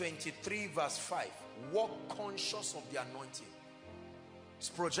 23 verse 5. Walk conscious of the anointing. It's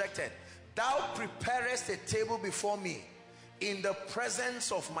projected. Thou preparest a table before me in the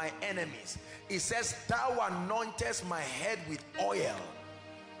presence of my enemies. It says, thou anointest my head with oil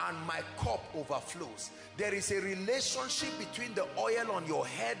and my cup overflows. There is a relationship between the oil on your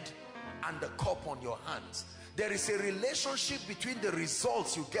head and the cup on your hands. There is a relationship between the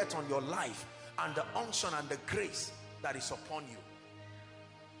results you get on your life and the unction and the grace that is upon you.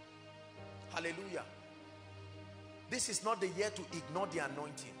 Hallelujah. This is not the year to ignore the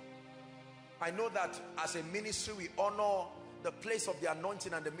anointing. I know that as a ministry we honor the place of the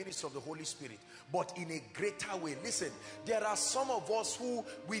anointing and the ministry of the Holy Spirit, but in a greater way. Listen, there are some of us who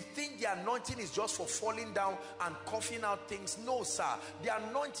we think the anointing is just for falling down and coughing out things. No, sir. The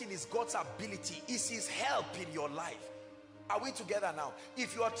anointing is God's ability. It's his help in your life. Are we together now?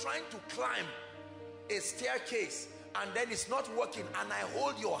 If you are trying to climb a staircase and then it's not working and I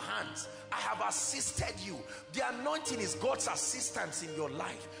hold your hands, I have assisted you. The anointing is God's assistance in your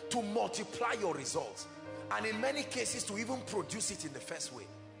life to multiply your results, and in many cases to even produce it in the first way.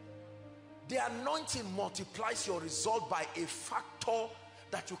 The anointing multiplies your result by a factor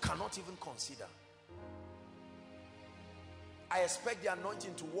that you cannot even consider. I expect the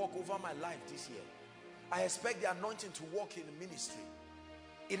anointing to work over my life this year. I expect the anointing to work in the ministry,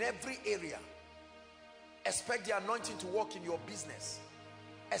 in every area. Expect the anointing to work in your business.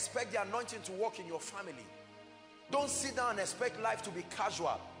 Expect the anointing to work in your family. Don't sit down and expect life to be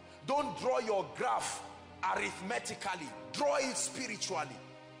casual. Don't draw your graph arithmetically. Draw it spiritually.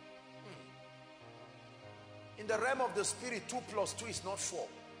 In the realm of the spirit, 2 plus 2 is not 4.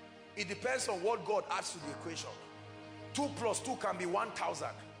 It depends on what God adds to the equation. 2 plus 2 can be 1,000.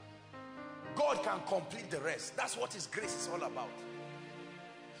 God can complete the rest. That's what his grace is all about.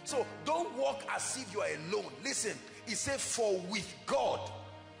 So don't walk as if you are alone. Listen, he said, for with God,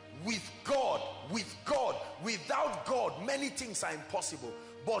 without God, many things are impossible.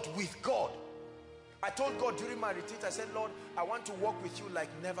 But with God, I told God during my retreat, I said, Lord, I want to walk with you like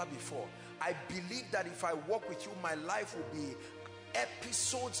never before. I believe that if I walk with you, my life will be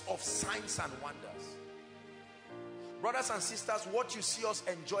episodes of signs and wonders. Brothers and sisters, what you see us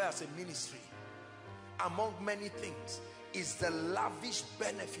enjoy as a ministry, among many things, is the lavish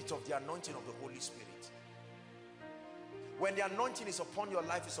benefit of the anointing of the Holy Spirit. When the anointing is upon your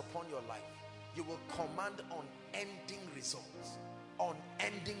life, it's upon your life, you will command unending results.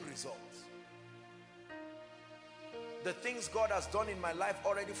 Unending results. The things God has done in my life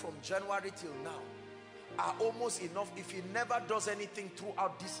already from January till now are almost enough. If he never does anything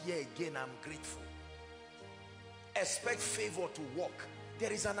throughout this year again, I'm grateful. Expect favor to walk.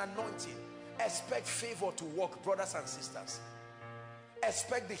 There is an anointing. Expect favor to walk, brothers and sisters.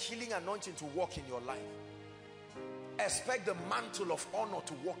 Expect the healing anointing to walk in your life. Expect the mantle of honor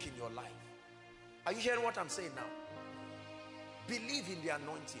to walk in your life. Are you hearing what I'm saying now? Believe in the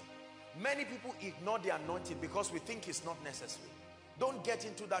anointing. Many people ignore the anointing because we think it's not necessary. Don't get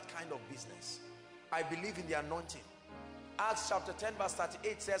into that kind of business. I believe in the anointing. Acts chapter 10 verse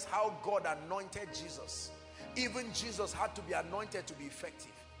 38 says how God anointed Jesus. Even Jesus had to be anointed to be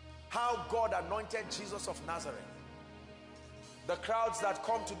effective. How God anointed Jesus of Nazareth. The crowds that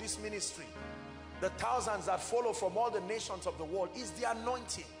come to this ministry, the thousands that follow from all the nations of the world, is the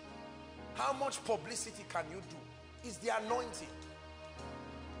anointing. How much publicity can you do? Is the anointing.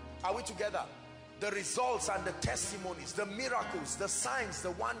 Are we together? The results and the testimonies, the miracles, the signs, the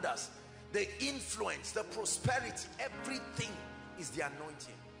wonders, the influence, the prosperity, everything is the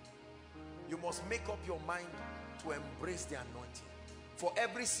anointing. You must make up your mind to embrace the anointing. For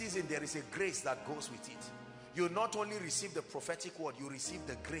every season there is a grace that goes with it. You not only receive the prophetic word, you receive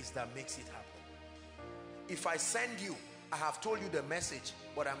the grace that makes it happen. If I send you, I have told you the message,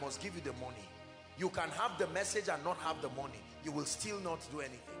 but I must give you the money. You can have the message and not have the money. You will still not do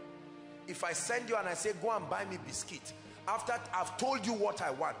anything. If I send you and I say, go and buy me biscuit, after I've told you what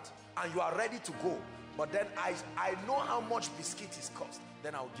I want and you are ready to go, But then I know how much biscuit is cost.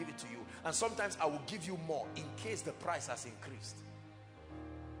 Then I'll give it to you. And sometimes I will give you more in case the price has increased.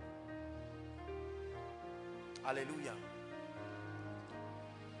 Hallelujah.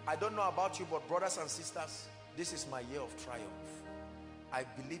 I don't know about you, but brothers and sisters, this is my year of triumph. I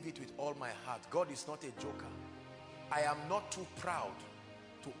believe it with all my heart. God is not a joker. I am not too proud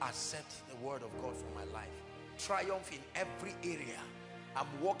to accept the word of God for my life. Triumph in every area. I'm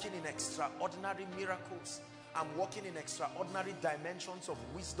walking in extraordinary miracles. I'm walking in extraordinary dimensions of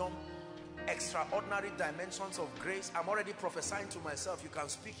wisdom, extraordinary dimensions of grace. I'm already prophesying to myself. You can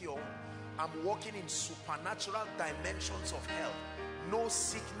speak your own. I'm walking in supernatural dimensions of health. No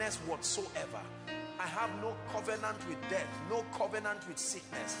sickness whatsoever. I have no covenant with death, no covenant with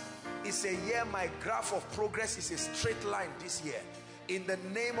sickness. It's a year my graph of progress is a straight line this year. In the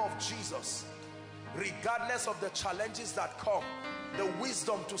name of Jesus, regardless of the challenges that come, the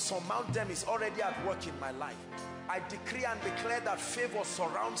wisdom to surmount them is already at work in my life. I decree and declare that favor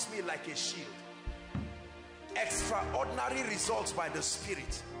surrounds me like a shield. Extraordinary results by the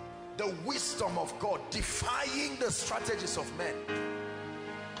Spirit. The wisdom of God defying the strategies of men.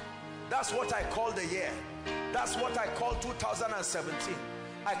 That's what I call the year. That's what I call 2017.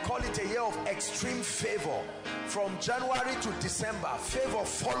 I call it a year of extreme favor. From January to December, favor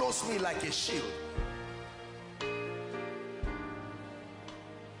follows me like a shield.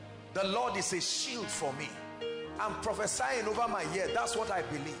 The Lord is a shield for me. I'm prophesying over my year. That's what I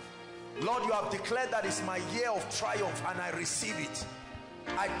believe. Lord, you have declared that it's my year of triumph, and I receive it.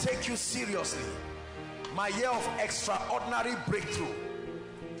 I take you seriously. My year of extraordinary breakthrough.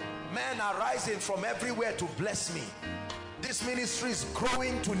 Men are rising from everywhere to bless me. This ministry is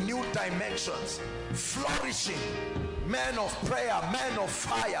growing to new dimensions, flourishing. Men of prayer, men of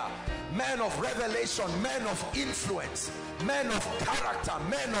fire, men of revelation, men of influence, men of character,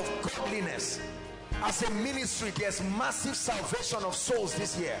 men of godliness. As a ministry, there's massive salvation of souls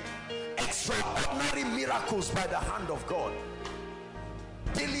this year. Extraordinary miracles by the hand of God.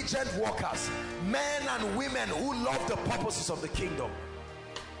 Diligent workers, men and women who love the purposes of the kingdom.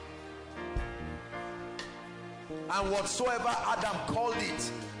 And whatsoever Adam called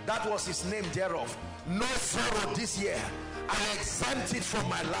it, that was his name thereof. No sorrow this year, I exempt it from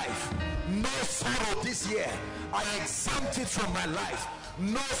my life. No sorrow this year, I exempt it from my life.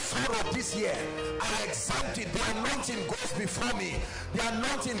 No sorrow this year, I exempt it. The anointing goes before me. The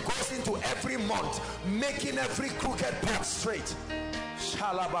anointing goes into every month, making every crooked path straight.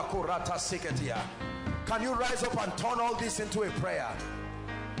 Can you rise up and turn all this into a prayer?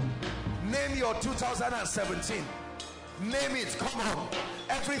 Name your 2017. Name it. Come on.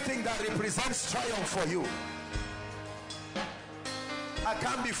 Everything that represents triumph for you. I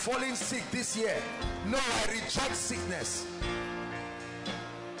can't be falling sick this year. No, I reject sickness.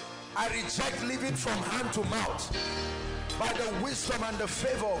 I reject living from hand to mouth by the wisdom and the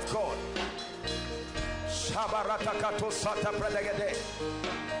favor of God.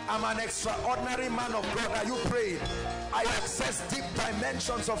 I'm an extraordinary man of God. Are you praying? I access deep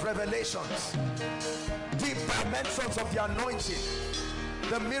dimensions of revelations, deep dimensions of the anointing.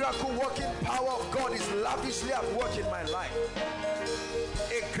 The miracle working power of God is lavishly at work in my life.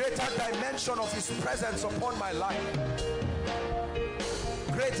 A greater dimension of his presence upon my life.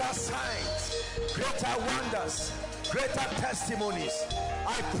 Greater signs, greater wonders, greater testimonies.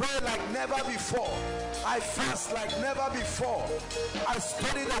 I pray like never before. I fast like never before. I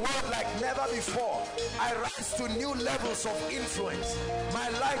study the word like never before. I rise to new levels of influence. My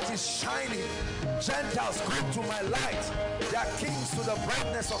light is shining. Gentiles come to my light. They are kings to the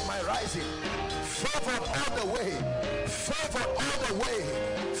brightness of my rising. Favored all the way. Favored all the way.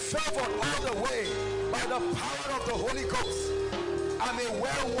 Favored all the way by the power of the Holy Ghost. I'm a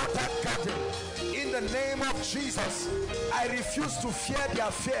well-watered garden. In the name of Jesus, I refuse to fear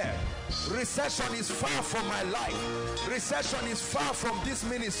their fear. Recession is far from my life. Recession is far from this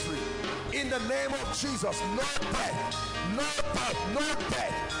ministry. In the name of Jesus, no death, no death, no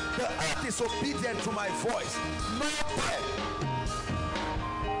death. The earth is obedient to my voice. No death.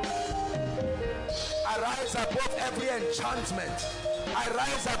 I rise above every enchantment. I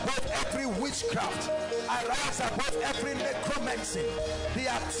rise above every witchcraft. I rise above every necromancy, the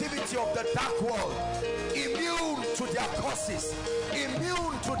activity of the dark world, immune to their curses,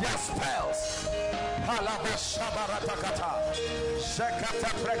 immune to their spells.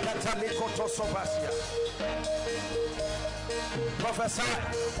 Prophesy,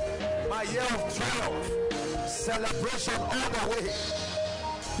 my year of triumph, celebration all the way.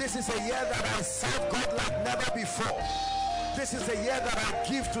 This is a year that I serve God like never before. This is a year that I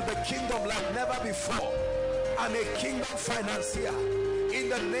give to the kingdom like never before. I'm a kingdom financier, In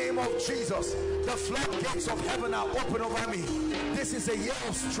the name of Jesus, the floodgates of heaven are open over me. This is a year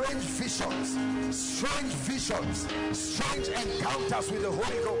of strange visions, strange encounters with the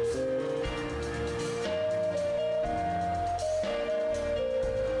Holy Ghost.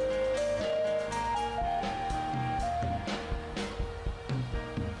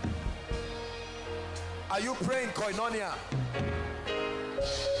 Are you praying, Koinonia?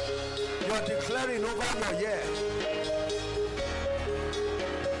 You're declaring over your year.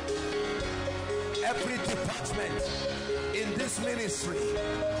 Every department in this ministry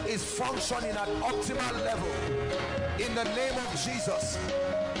is functioning at optimal level. In the name of Jesus,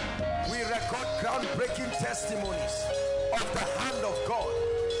 we record groundbreaking testimonies of the hand of God.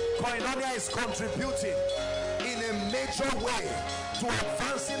 Koinonia is contributing in a major way to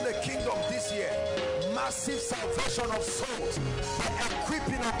advancing the kingdom this year. Massive salvation of souls, the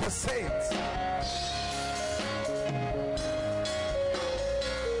equipping of the saints.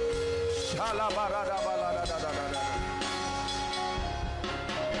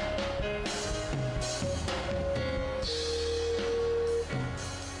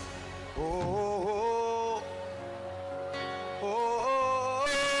 Oh,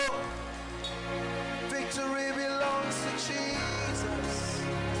 victory belongs to Jesus.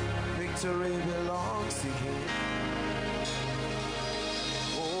 Victory belongs to Him.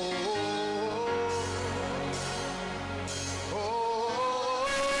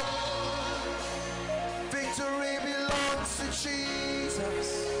 Victory belongs to Jesus.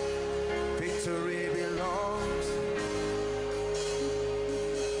 Victory belongs.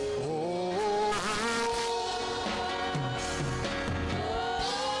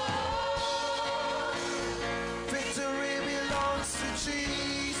 Victory belongs to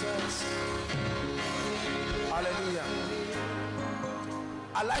Jesus. Hallelujah.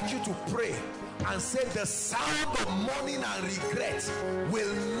 I'd like you to pray and say, the sound of mourning and regret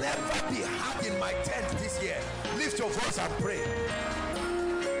will never be heard in my tent this year. Lift your voice and pray.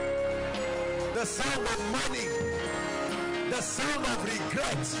 The sound of mourning, the sound of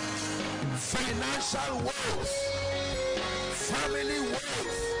regret, financial woes, family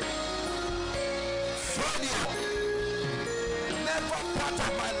woes, failure, never part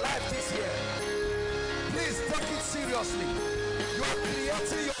of my life this year. Please take it seriously. You are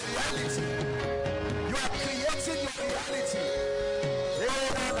creating your reality. You are creating your reality.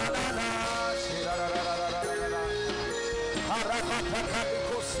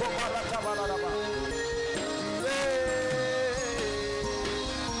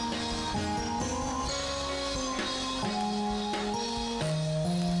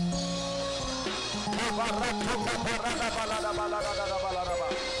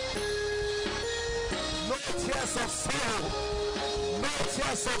 No tears of sorrow. No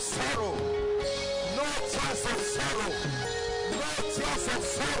tears of sorrow. No tears of sorrow. No tears of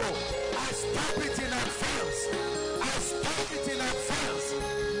sorrow. I stop it in advance. I stop it in advance.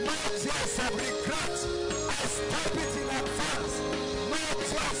 No tears of regret. I stop it in advance. No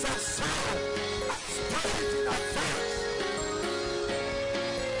tears of sorrow. I stop it in advance.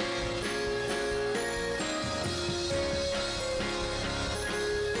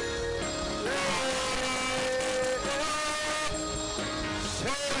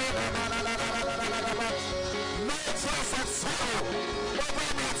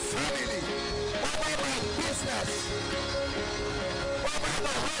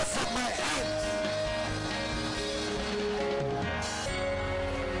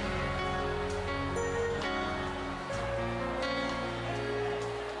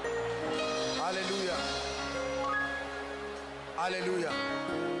 Hallelujah.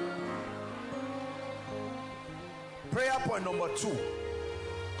 Prayer point number 2.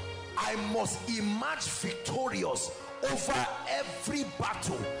 I must emerge victorious over every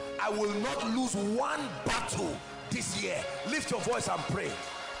battle. I will not lose one battle this year. Lift your voice and pray.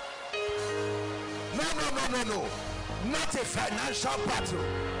 No. Not a financial battle.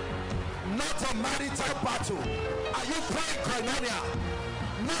 Not a marital battle. Are you praying, Koinonia?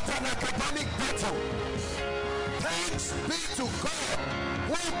 Not an academic battle. Thanks be to God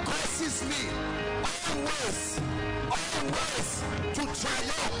who causes me always to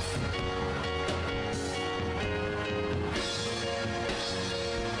triumph.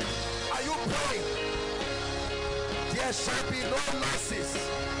 Are you praying? There shall be no losses.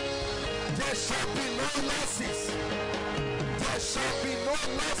 There shall be no losses. There shall be no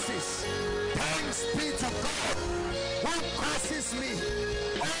losses. Thanks be to God who causes me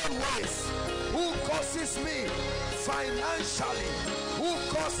always, who causes me financially, who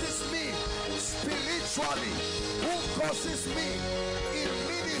causes me spiritually, who causes me in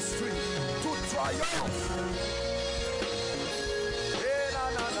ministry to triumph.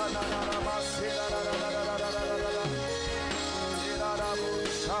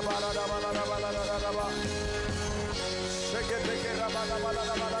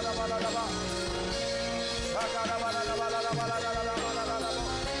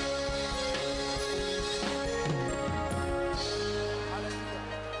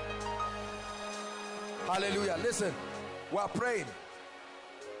 Hallelujah. Listen, we are praying.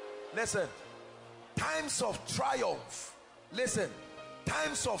 Listen, times of triumph, listen,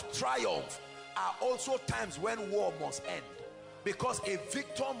 times of triumph are also times when war must end, because a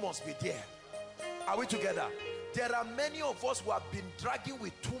victor must be there. Are we together? There are many of us who have been dragging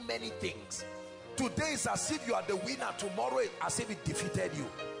with too many things. Today is as if you are the winner, tomorrow is as if it defeated you.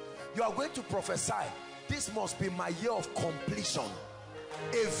 You are going to prophesy, this must be my year of completion.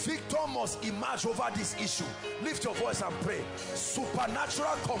 A victor must emerge over this issue. Lift your voice and pray.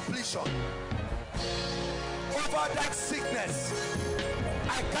 Supernatural completion over that sickness.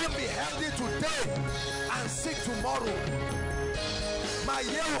 I can't be healthy today and sick tomorrow. My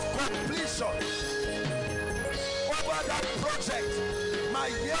year of completion over that project. My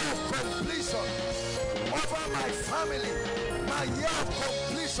year of completion over my family. My year of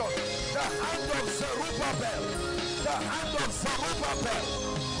completion. The hand of Zerubbabel, the hand of Zerubbabel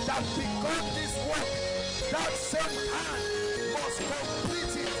that began this work, that same hand must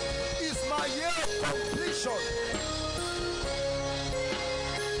complete it. Is my year of completion.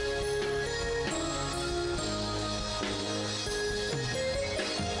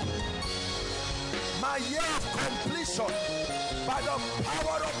 My year of completion by the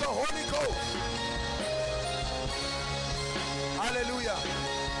power of the Holy Ghost. Hallelujah.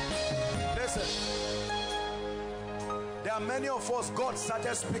 Listen, there are many of us, God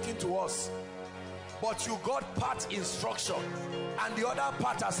started speaking to us, but you got part instruction and the other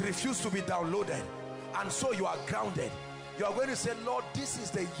part has refused to be downloaded, and so you are grounded. You are going to say, Lord, this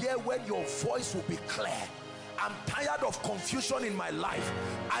is the year when your voice will be clear. I'm tired of confusion in my life.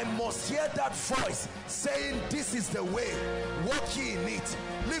 I must hear that voice saying, this is the way, walk ye in it.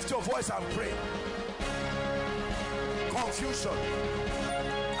 Lift your voice and pray. Confusion.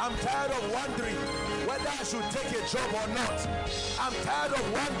 I'm tired of wondering whether I should take a job or not. I'm tired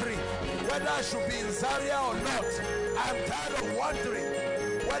of wondering whether I should be in Zaria or not. I'm tired of wondering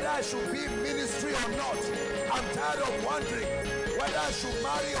whether I should be in ministry or not. I'm tired of wondering whether I should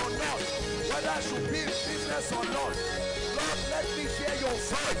marry or not, whether I should be in business or not. Lord, let me hear your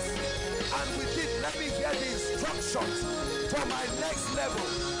voice, and with it, let me hear the instructions for my next level.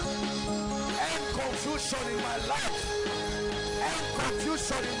 End confusion in my life. End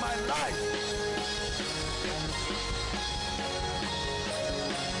confusion in my life.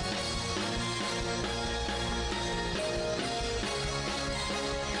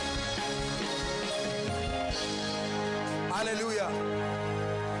 Hallelujah.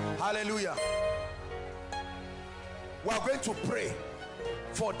 Hallelujah. We are going to pray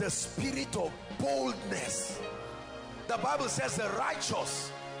for the spirit of boldness. The Bible says the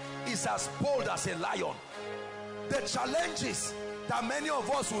righteous is as bold as a lion. The challenges that many of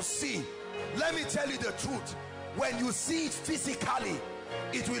us will see, let me tell you the truth, when you see it physically,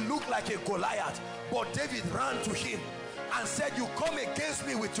 it will look like a Goliath. But David ran to him and said, you come against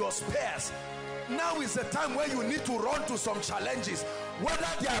me with your spears. Now is the time where you need to run to some challenges, whether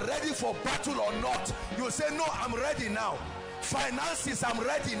they are ready for battle or not. You say, no, I'm ready now. Finances, I'm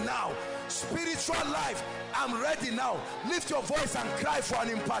ready now. Spiritual life, I'm ready now. Lift your voice and cry for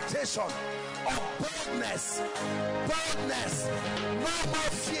an impartation of boldness. Boldness. No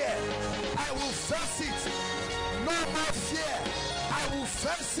more fear. I will face it. No more fear. I will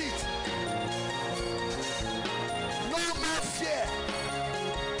face it. No more fear.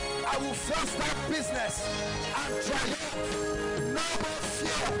 I will face that business and triumph. No more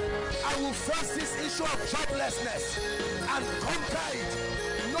fear. I will face this issue of joblessness and conquer it.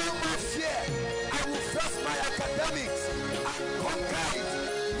 No more fear. I will face my academics and conquer it.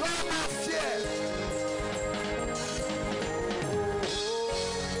 No more fear.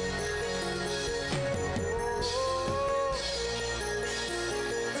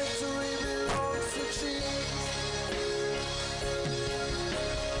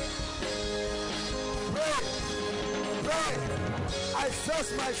 I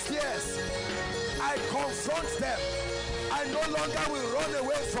face my fears. I confront them. I no longer will run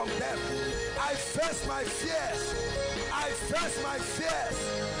away from them. I face my fears. I face my fears.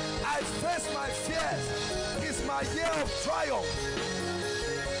 I face my fears. It's my year of triumph.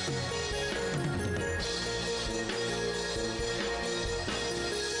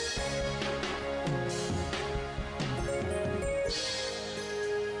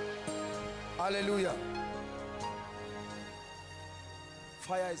 Hallelujah.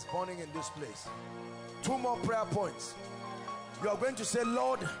 fire is burning in this place. 2 more prayer points. You are going to say,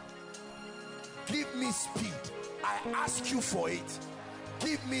 Lord, give me speed. I ask you for it.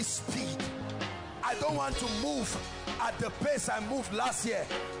 Give me speed. I don't want to move at the pace I moved last year.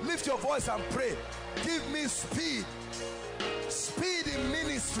 Lift your voice and pray. Give me speed. Speed in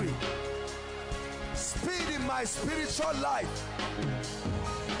ministry. Speed in my spiritual life.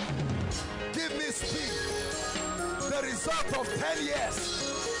 Give me speed. The result of 10 years.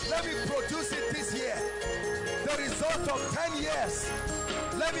 Let me produce it this year. The result of 10 years.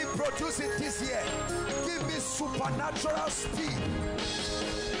 Let me produce it this year. Give me supernatural speed.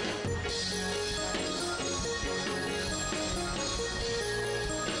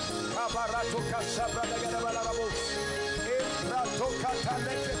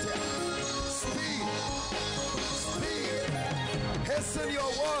 Speed. Speed. Hasten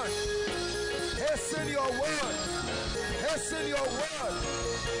your word. Hasten your word. Hasten your word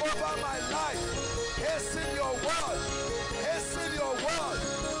over my life. Hasten your word. Hasten your word.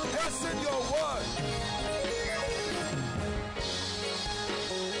 Hasten your word.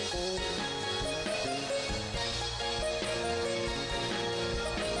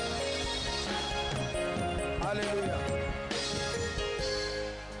 Hallelujah.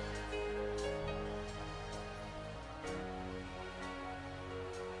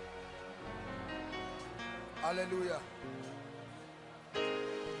 Hallelujah.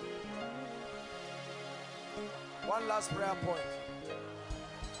 One last prayer point,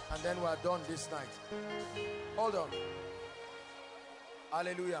 and then we are done this night. Hold on.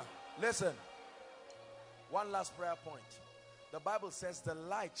 Hallelujah. Listen. One last prayer point. The Bible says the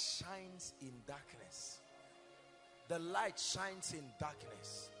light shines in darkness. The light shines in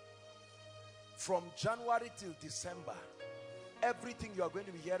darkness. From January till December, everything you are going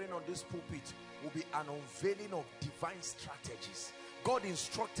to be hearing on this pulpit will be an unveiling of divine strategies. God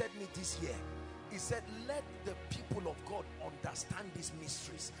instructed me this year. He said, let the people of God understand these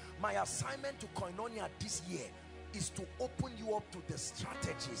mysteries. My assignment to Koinonia this year is to open you up to the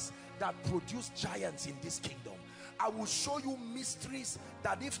strategies that produce giants in this kingdom. I will show you mysteries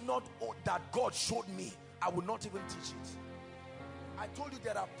that if not that God showed me, I will not even teach it. I told you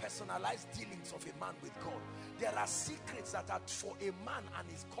there are personalized dealings of a man with God. There are secrets that are for a man and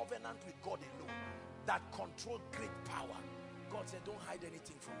his covenant with God alone that control great power. God said, don't hide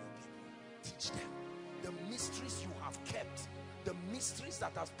anything from your people. Teach them the mysteries you have kept, the mysteries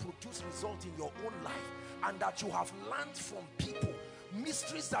that has produced result in your own life, and that you have learned from people,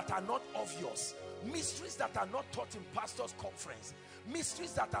 mysteries that are not obvious, mysteries that are not taught in pastors' conference,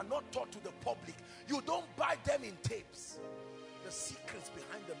 mysteries that are not taught to the public. You don't buy them in tapes. The secrets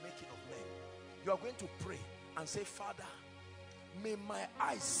behind the making of men. You are going to pray and say, Father, may my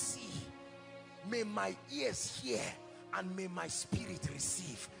eyes see, may my ears hear, and may my spirit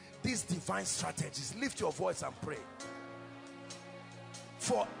receive these divine strategies. Lift your voice and pray.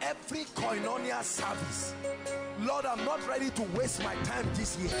 For every Koinonia service, Lord, I'm not ready to waste my time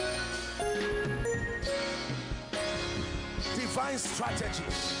this year. Divine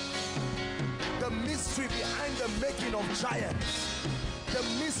strategies. The mystery behind the making of giants. The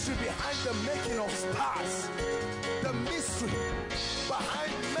mystery behind the making of stars. The mystery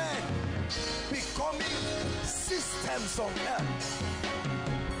behind men becoming systems on earth.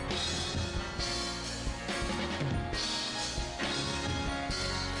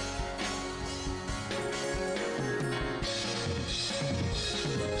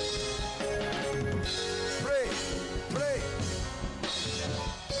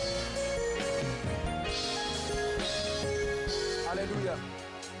 Hallelujah.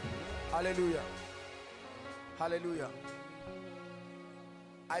 Hallelujah. Hallelujah.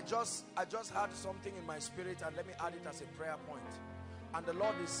 I just had something in my spirit, and let me add it as a prayer point. And the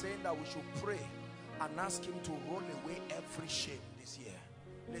Lord is saying that we should pray and ask him to roll away every shame this year.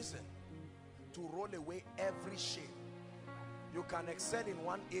 Listen, to roll away every shame. You can excel in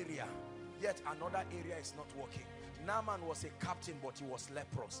one area, yet another area is not working. Naaman was a captain, but he was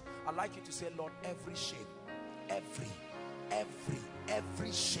leprous. I'd like you to say, Lord, every shame, every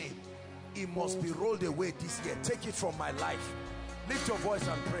shame, it must be rolled away this year. Take it from my life. Lift your voice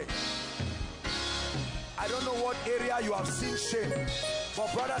and pray. I don't know what area you have seen shame,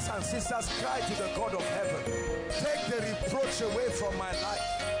 but brothers and sisters, cry to the God of heaven. Take the reproach away from my life.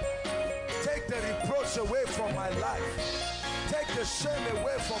 Take the reproach away from my life. Take the shame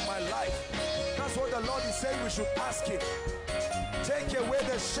away from my life. That's what the Lord is saying we should ask him. Take away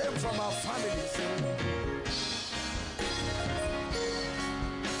the shame from our families.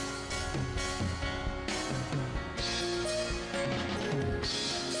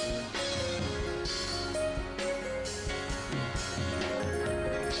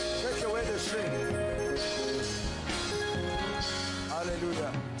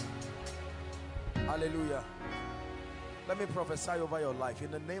 Hallelujah. Let me prophesy over your life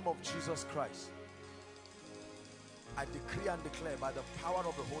in the name of Jesus Christ. I decree and declare by the power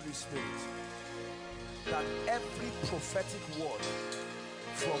of the Holy Spirit that every prophetic word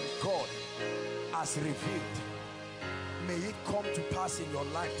from God as revealed, may it come to pass in your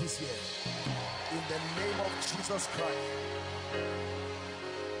life this year in the name of Jesus Christ.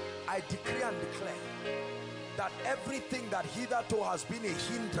 I decree and declare that everything that hitherto has been a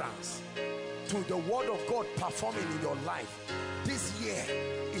hindrance to the word of God performing in your life, this year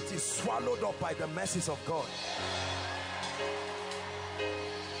it is swallowed up by the mercies of God.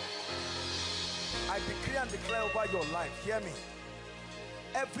 I decree and declare over your life, hear me,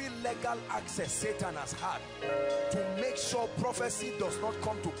 every legal access Satan has had to make sure prophecy does not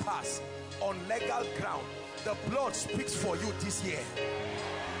come to pass on legal ground, the blood speaks for you this year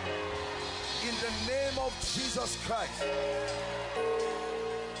in the name of Jesus Christ.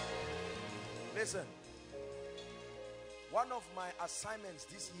 Listen, one of my assignments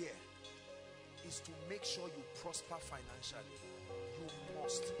this year is to make sure you prosper financially. You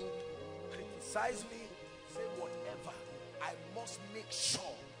must criticize me, say whatever. I must make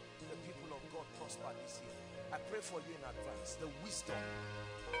sure the people of God prosper this year. I pray for you in advance, the wisdom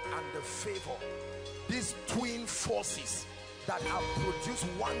and the favor, these twin forces that have produced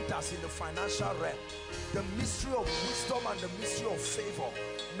wonders in the financial realm, the mystery of wisdom and the mystery of favor,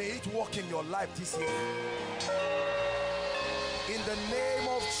 may it work in your life this year in the name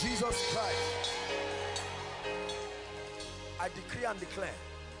of Jesus Christ. I decree and declare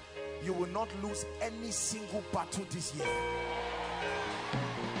you will not lose any single battle this year.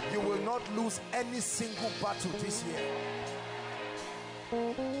 You will not lose any single battle this year.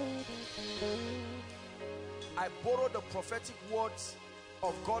 I borrow the prophetic words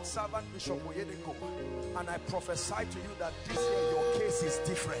of God's servant Bishop Oyedeko, and I prophesy to you that this year your case is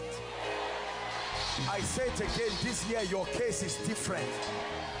different. I say it again, this year your case is different.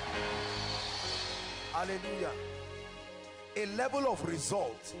 Hallelujah. A level of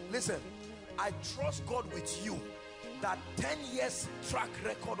results. Listen, I trust God with you that 10 years track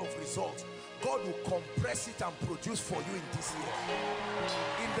record of results, God will compress it and produce for you in this year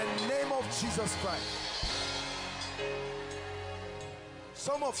in the name of Jesus Christ.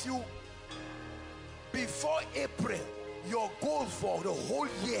 Some of you, before April, your goal for the whole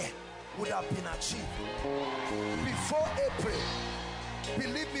year would have been achieved. Before April,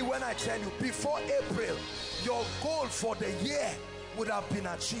 believe me when I tell you, before April, your goal for the year would have been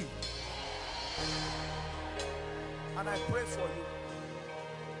achieved. And I pray for you,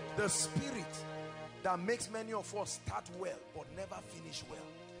 the spirit that makes many of us start well but never finish well.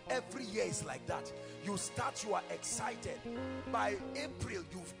 Every year is like that. You start, you are excited. By April,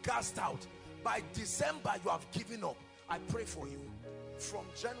 you've gassed out. By December, you have given up. I pray for you. From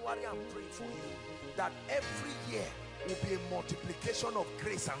January, I'm praying for you that every year will be a multiplication of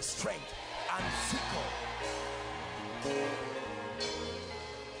grace and strength and vigor.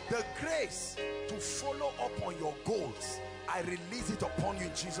 The grace to follow up on your goals, I release it upon you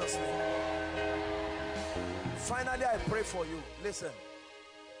in Jesus' name. Finally, I pray for you. Listen,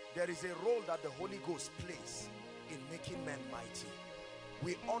 there is a role that the Holy Ghost plays in making men mighty.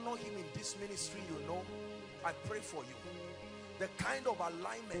 We honor him in this ministry, you know. I pray for you. The kind of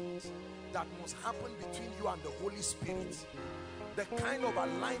alignment that must happen between you and the Holy Spirit, the kind of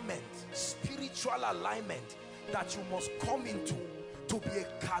alignment, spiritual alignment that you must come into to be a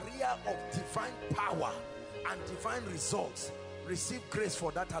carrier of divine power and divine results. Receive grace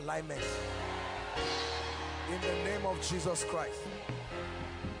for that alignment in the name of Jesus Christ.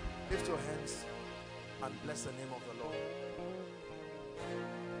 Lift your hands and bless the name of the Lord.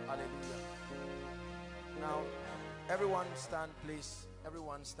 Hallelujah. Now, everyone stand, please.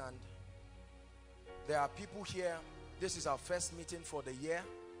 Everyone stand. There are people here. This is our first meeting for the year.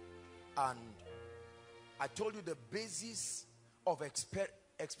 And I told you the basis of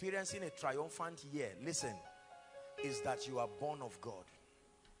experiencing a triumphant year, listen, is that you are born of God.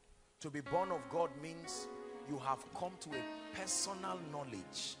 To be born of God means you have come to a personal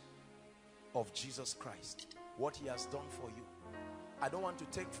knowledge of Jesus Christ, what he has done for you. I don't want to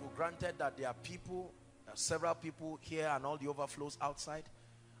take for granted that there are people, several people here and all the overflows outside,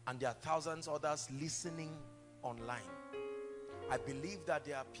 and there are thousands others listening online. I believe that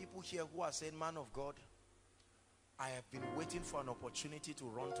there are people here who are saying, man of God, I have been waiting for an opportunity to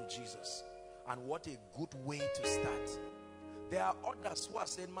run to Jesus, and what a good way to start. There are others who are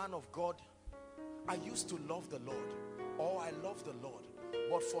saying, man of God, I used to love the Lord, or I love the Lord,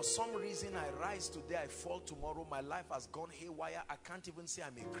 but for some reason I rise today, I fall tomorrow, my life has gone haywire, I can't even say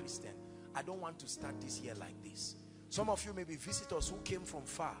I'm a Christian. I don't want to start this year like this. Some of you may be visitors who came from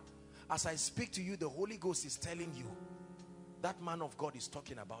far, As I speak to you, the Holy Ghost is telling you that man of God is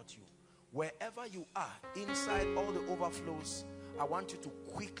talking about you. Wherever you are, inside all the overflows, I want you to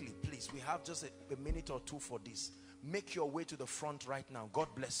quickly, please, we have just a minute or two for this. Make your way to the front right now. God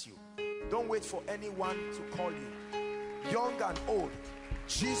bless you. Don't wait for anyone to call you. Young and old,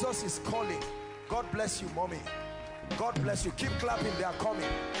 Jesus is calling. God bless you, mommy. God bless you. Keep clapping, they are coming.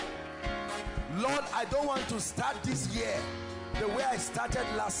 Lord, I don't want to start this year the way I started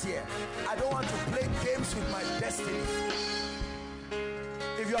last year. I don't want to play games with my destiny.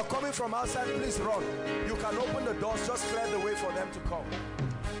 If you are coming from outside, please run. You can open the doors, just clear the way for them to come.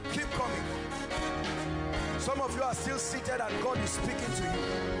 Keep coming. Some of you are still seated and God is speaking to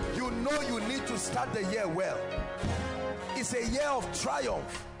you. You know you need to start the year well. It's a year of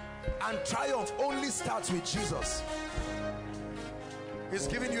triumph, and triumph only starts with Jesus. He's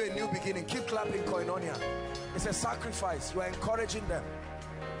giving you a new beginning. Keep clapping, Koinonia. It's a sacrifice. You are encouraging them.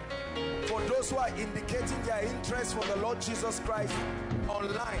 For those who are indicating their interest for the Lord Jesus Christ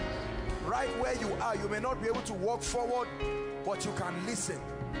online, right where you are, you may not be able to walk forward, but you can listen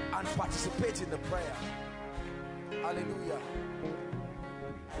and participate in the prayer. Hallelujah.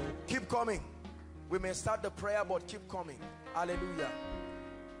 Keep coming. We may start the prayer, but keep coming. Hallelujah.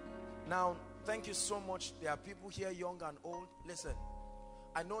 Now, thank you so much. There are people here, young and old. Listen,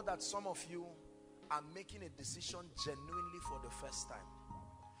 I know that some of you are making a decision genuinely for the first time.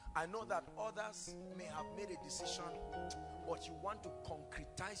 I know that others may have made a decision, but you want to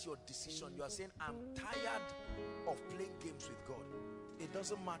concretize your decision. You are saying, I'm tired of playing games with God. It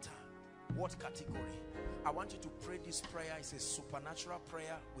doesn't matter what category. I want you to pray this prayer. It's a supernatural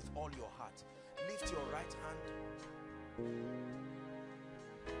prayer with all your heart. Lift your right hand.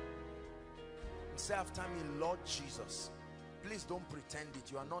 Say after me, Lord Jesus. Please don't pretend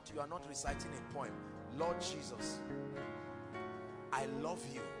it. You are not reciting a poem. Lord Jesus, I love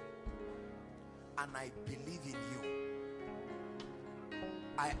you and I believe in you.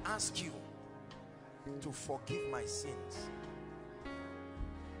 I ask you to forgive my sins.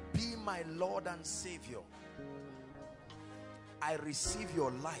 Be my Lord and Savior. I receive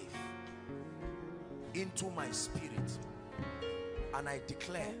your life into my spirit, and I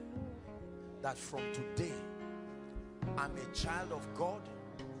declare that from today I'm a child of God.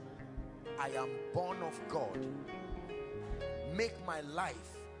 I am born of God. Make my life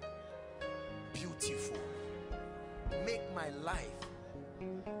beautiful. Make my life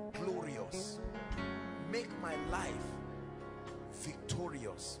glorious. Make my life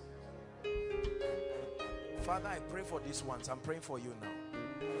victorious. Father, I pray for these ones. I'm praying for you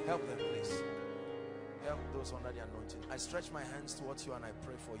now. Help them, please. Help those under the anointing. I stretch my hands towards you and I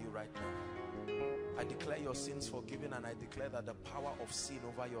pray for you right now. I declare your sins forgiven, and I declare that the power of sin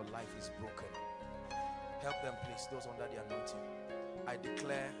over your life is broken. Help them, please, those under the anointing. I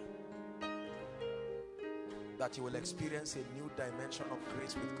declare that you will experience a new dimension of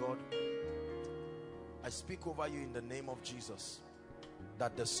grace with God. I speak over you in the name of Jesus,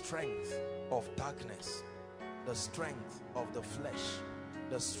 that the strength of darkness, the strength of the flesh,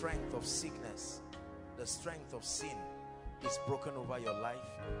 the strength of sickness, the strength of sin is broken over your life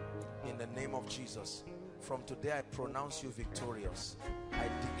in the name of Jesus. From today I pronounce you victorious. I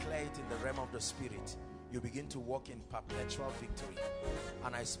declare it in the realm of the spirit. You begin to walk in perpetual victory,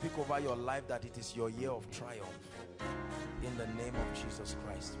 and I speak over your life that it is your year of triumph in the name of Jesus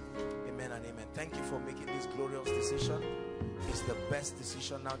Christ. Amen and amen. Thank you for making this glorious decision. It's the best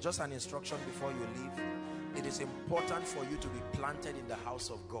decision. Now, just an instruction before you leave. It is important for you to be planted in the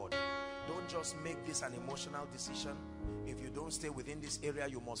house of God. Don't just make this an emotional decision. If you don't stay within this area,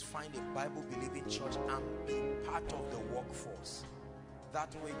 you must find a Bible-believing church and be part of the workforce.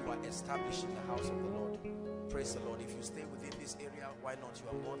 That way you are established in the house of the Lord. Praise the Lord. If you stay within this area, why not? You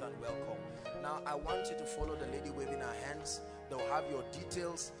are more than welcome. Now, I want you to follow the lady waving her hands. They'll have your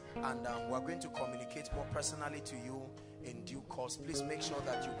details, and we're going to communicate more personally to you in due course. Please make sure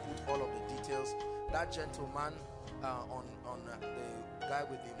that you put all of the details. That gentleman on the guy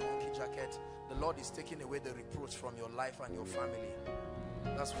with the monkey jacket, the Lord is taking away the reproach from your life and your family.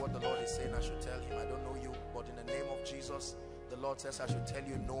 That's what the Lord is saying I should tell him. I don't know you, but in the name of Jesus, the Lord says I should tell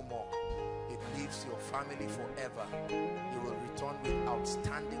you no more. It leaves your family forever. You will return with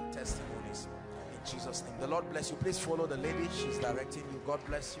outstanding testimonies in Jesus' name. The Lord bless you. Please follow the lady. She's directing you. God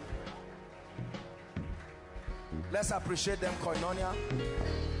bless you. Let's appreciate them, Koinonia.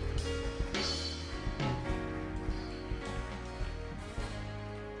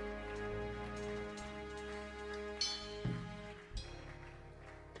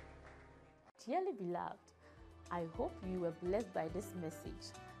 Dearly beloved, I hope you were blessed by this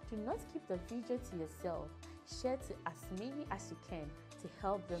message. Do not keep the video to yourself. Share to as many as you can to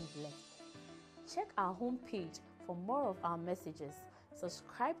help them bless. Check our homepage for more of our messages.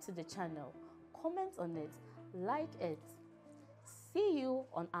 Subscribe to the channel, comment on it, like it. See you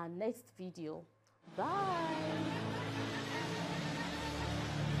on our next video. Bye.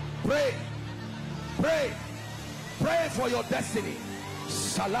 Pray, pray, pray for your destiny.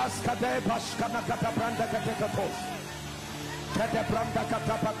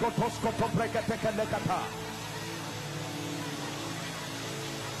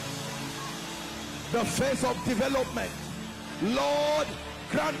 The phase of development. Lord,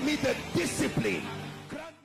 grant me the discipline